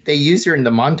 I mean, they use her in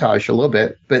the montage a little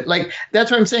bit, but like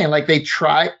that's what I'm saying. Like they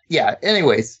try. Yeah.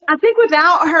 Anyways, I think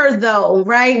without her though,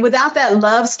 right? Without that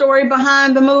love story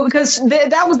behind the movie, because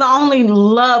that was the only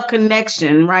love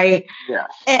connection, right? Yeah.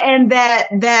 And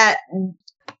that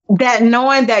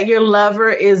knowing that your lover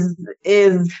is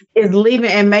leaving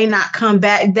and may not come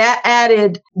back, that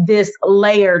added this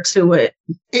layer to it,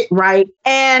 right?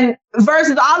 And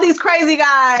versus all these crazy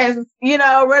guys,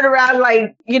 running around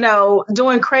like,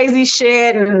 doing crazy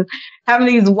shit and having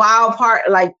these wild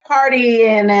party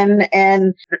and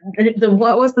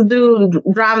what's the dude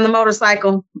driving the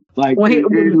motorcycle? Like when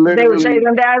they were chasing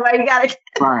him down, like you gotta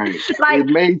right. Like it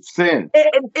made sense.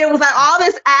 It was like all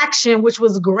this action, which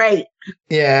was great.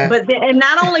 Yeah. But and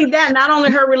not only that, not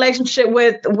only her relationship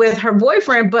with her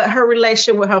boyfriend, but her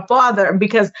relationship with her father,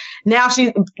 because now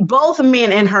she's both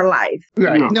men in her life.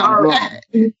 Right.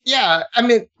 Yeah. I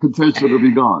mean, potential to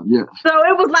be gone. Yeah. So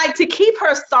it was like to keep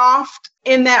her soft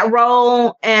in that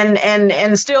role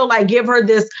and still like give her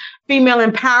this female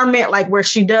empowerment, like where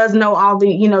she does know all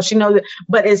the, she knows it,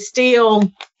 but it's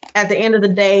still at the end of the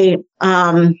day,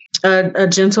 a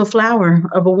gentle flower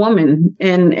of a woman.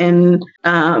 And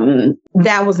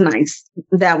That was nice.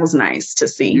 That was nice to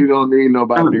see. You don't need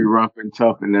nobody rough and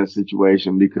tough in that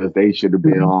situation because they should have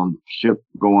been on the ship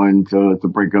going to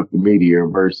break up the meteor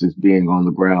versus being on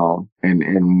the ground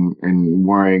and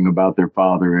worrying about their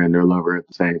father and their lover at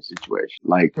the same situation.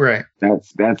 Like, right.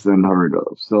 That's unheard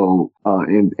of. So,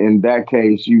 in that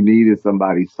case, you needed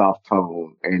somebody soft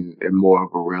tone and more of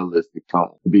a realistic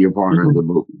tone to be a part of the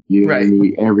movie. You didn't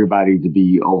need everybody to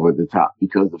be over the top,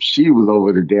 because if she was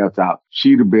over the damn top,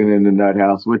 she'd have been in the nut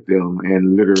house with them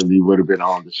and literally would have been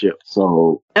on the ship.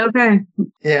 So, okay.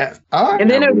 Yeah. All right.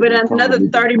 And then it would have been another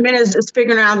 30 minutes just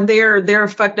figuring out their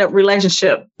fucked up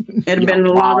relationship. It'd have been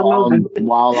a longer movie.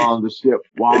 While on the ship,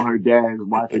 while her dad is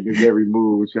watching his every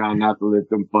move, trying not to let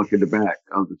them fuck in the back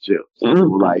of the ship. So,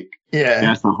 like,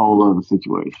 that's a whole other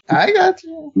situation. I got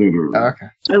you. Literally. Okay.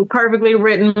 A perfectly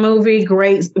written movie,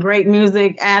 great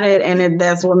music added, and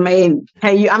that's what made.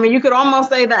 Hey, you could almost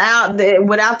say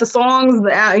without the songs,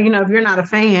 if you're not a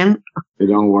fan, it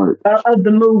don't work of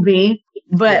the movie.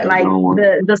 But like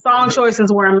the song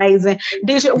choices were amazing.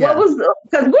 Because we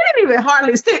didn't even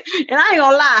hardly sit, and I ain't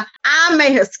gonna lie, I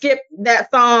may have skipped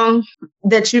that song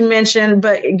that you mentioned,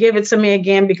 but give it to me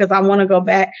again because I want to go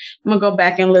back. I'm gonna go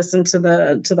back and listen to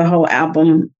the whole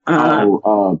album.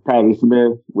 Patti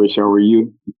Smith, Wish I Were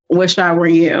You. Wish I Were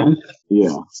You.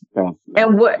 Yeah.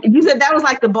 And what you said, that was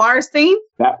like the bar scene?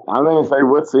 I'm gonna say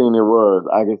what scene it was.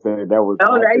 I can say that was.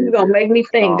 Oh, now you're gonna make me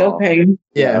think. Okay.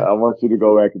 Yeah, I want you to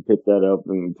go back and pick that up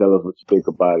and tell us what you think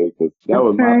about it, because that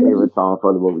was my favorite song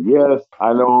for the movie. Yes,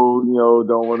 I know,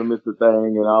 Don't Want to Miss a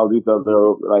Thing and all these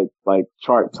other like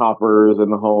chart toppers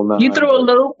and the whole nine. You threw a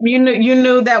loop. You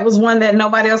knew that was one that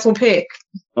nobody else will pick.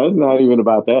 It's not even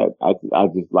about that. I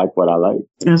just like what I like.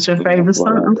 That's your favorite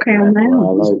song? Okay, man.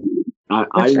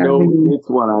 I know hits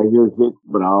when I hear hits,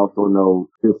 but I also know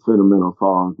his sentimental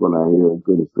songs when I hear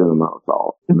good sentimental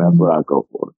songs. And that's what I go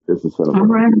for. It's a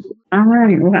sentimental. All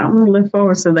right. Well, I'm going to look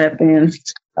forward to that then.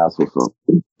 That's what's up.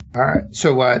 All right.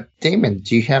 So, Damon,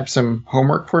 do you have some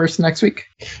homework for us next week?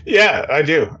 Yeah, I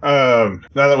do. Now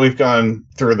that we've gone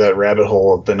through that rabbit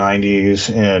hole of the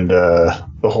 90s and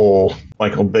the whole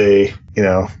Michael Bay,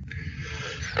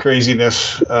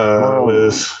 craziness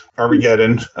with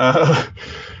Armageddon,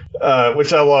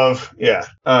 which I love. Yeah.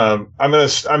 I'm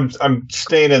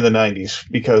staying in the 90s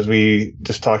because we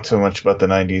just talked so much about the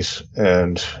 90s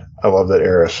and I love that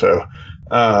era. So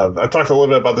I talked a little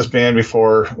bit about this band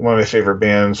before. One of my favorite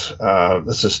bands.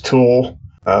 This is Tool,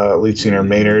 lead singer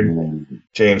Maynard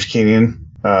James Keenan,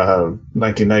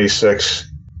 1996.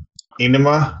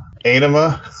 Enema. And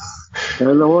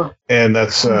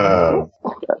that's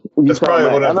probably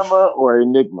what Enema or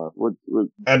Enigma?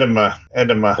 Enema.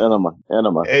 Enema. Nima,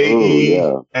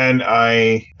 and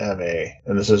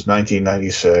this is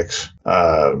 1996.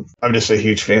 I'm just a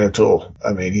huge fan of Tool.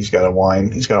 I mean, he's got a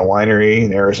winery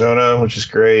in Arizona, which is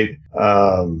great.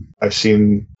 I've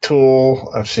seen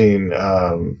Tool. I've seen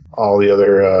all the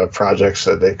other projects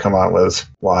that they've come out with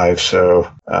live. So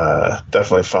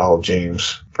definitely follow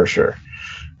James for sure.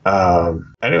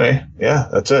 Anyway, yeah,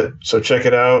 that's it. So check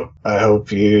it out. I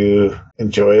hope you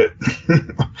enjoy it.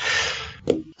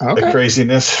 The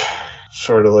craziness,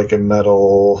 sort of like a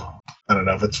metal. I don't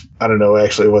know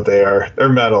actually what they are. They're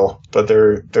metal, but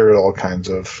they're all kinds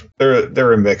of.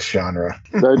 They're a mixed genre.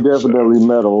 They're definitely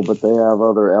metal, but they have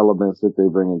other elements that they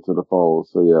bring into the fold.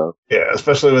 So yeah. Yeah,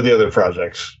 especially with the other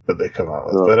projects that they come out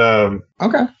with. But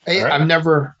okay. Right.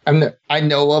 I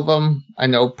know of them. I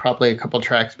know probably a couple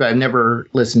tracks, but I've never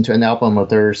listened to an album of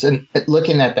theirs. And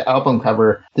looking at the album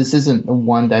cover, this isn't the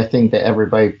one that I think that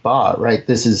everybody bought, right?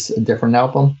 This is a different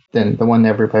album than the one that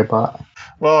everybody bought.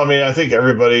 Well, I mean, I think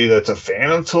everybody that's a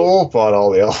fan of Tool bought all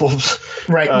the albums.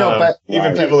 Right. No, but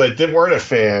even people that weren't a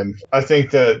fan, I think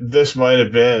that this might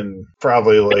have been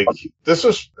probably like this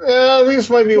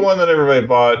might be one that everybody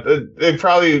bought. They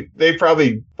probably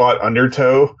bought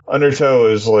Undertow. Undertow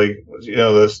is like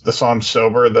the song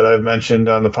Sober that I've mentioned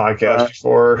on the podcast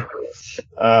before.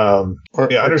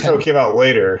 Undertow came out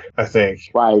later, I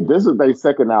think. Right. This is their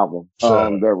second album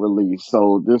that released.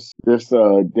 So this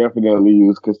definitely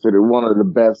is considered one of the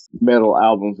best metal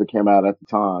albums that came out at the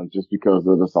time, just because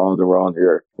of the songs that were on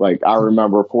here. Like I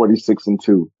remember 46 and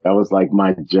 2. That was like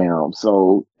my jam.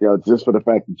 So just for the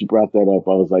fact that you brought that up,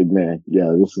 I was like, man,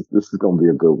 yeah, this is gonna be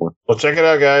a good one. Well, check it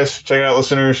out, guys. Check it out,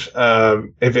 listeners.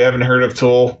 If you haven't heard of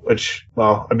Tool, which,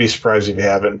 well, I'd be surprised if you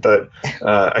haven't, but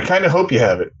I kind of hope you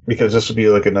have it, because this will be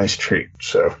like a nice treat.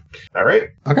 So, all right.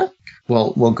 Okay.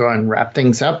 Well, we'll go and wrap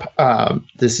things up.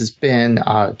 This has been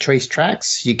Trace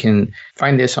Tracks. You can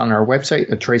find us on our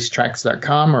website at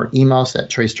tracetracks.com or email us at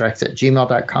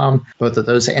tracetracks@gmail.com. Both of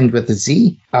those end with a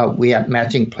Z. We have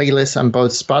matching playlists on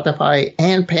both Spotify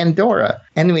and Pandora.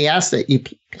 And we ask that you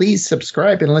please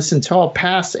subscribe and listen to all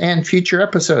past and future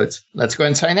episodes. Let's go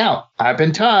and sign out. I've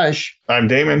been Taj. I'm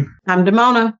Damon. I'm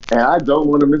Damona. And I don't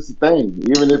want to miss a thing,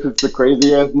 even if it's a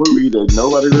crazy ass movie that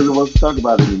nobody really wants to talk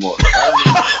about anymore.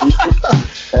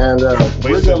 And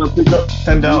we're gonna pick up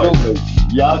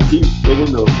 $10. Y'all keep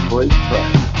getting those great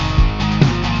tracks.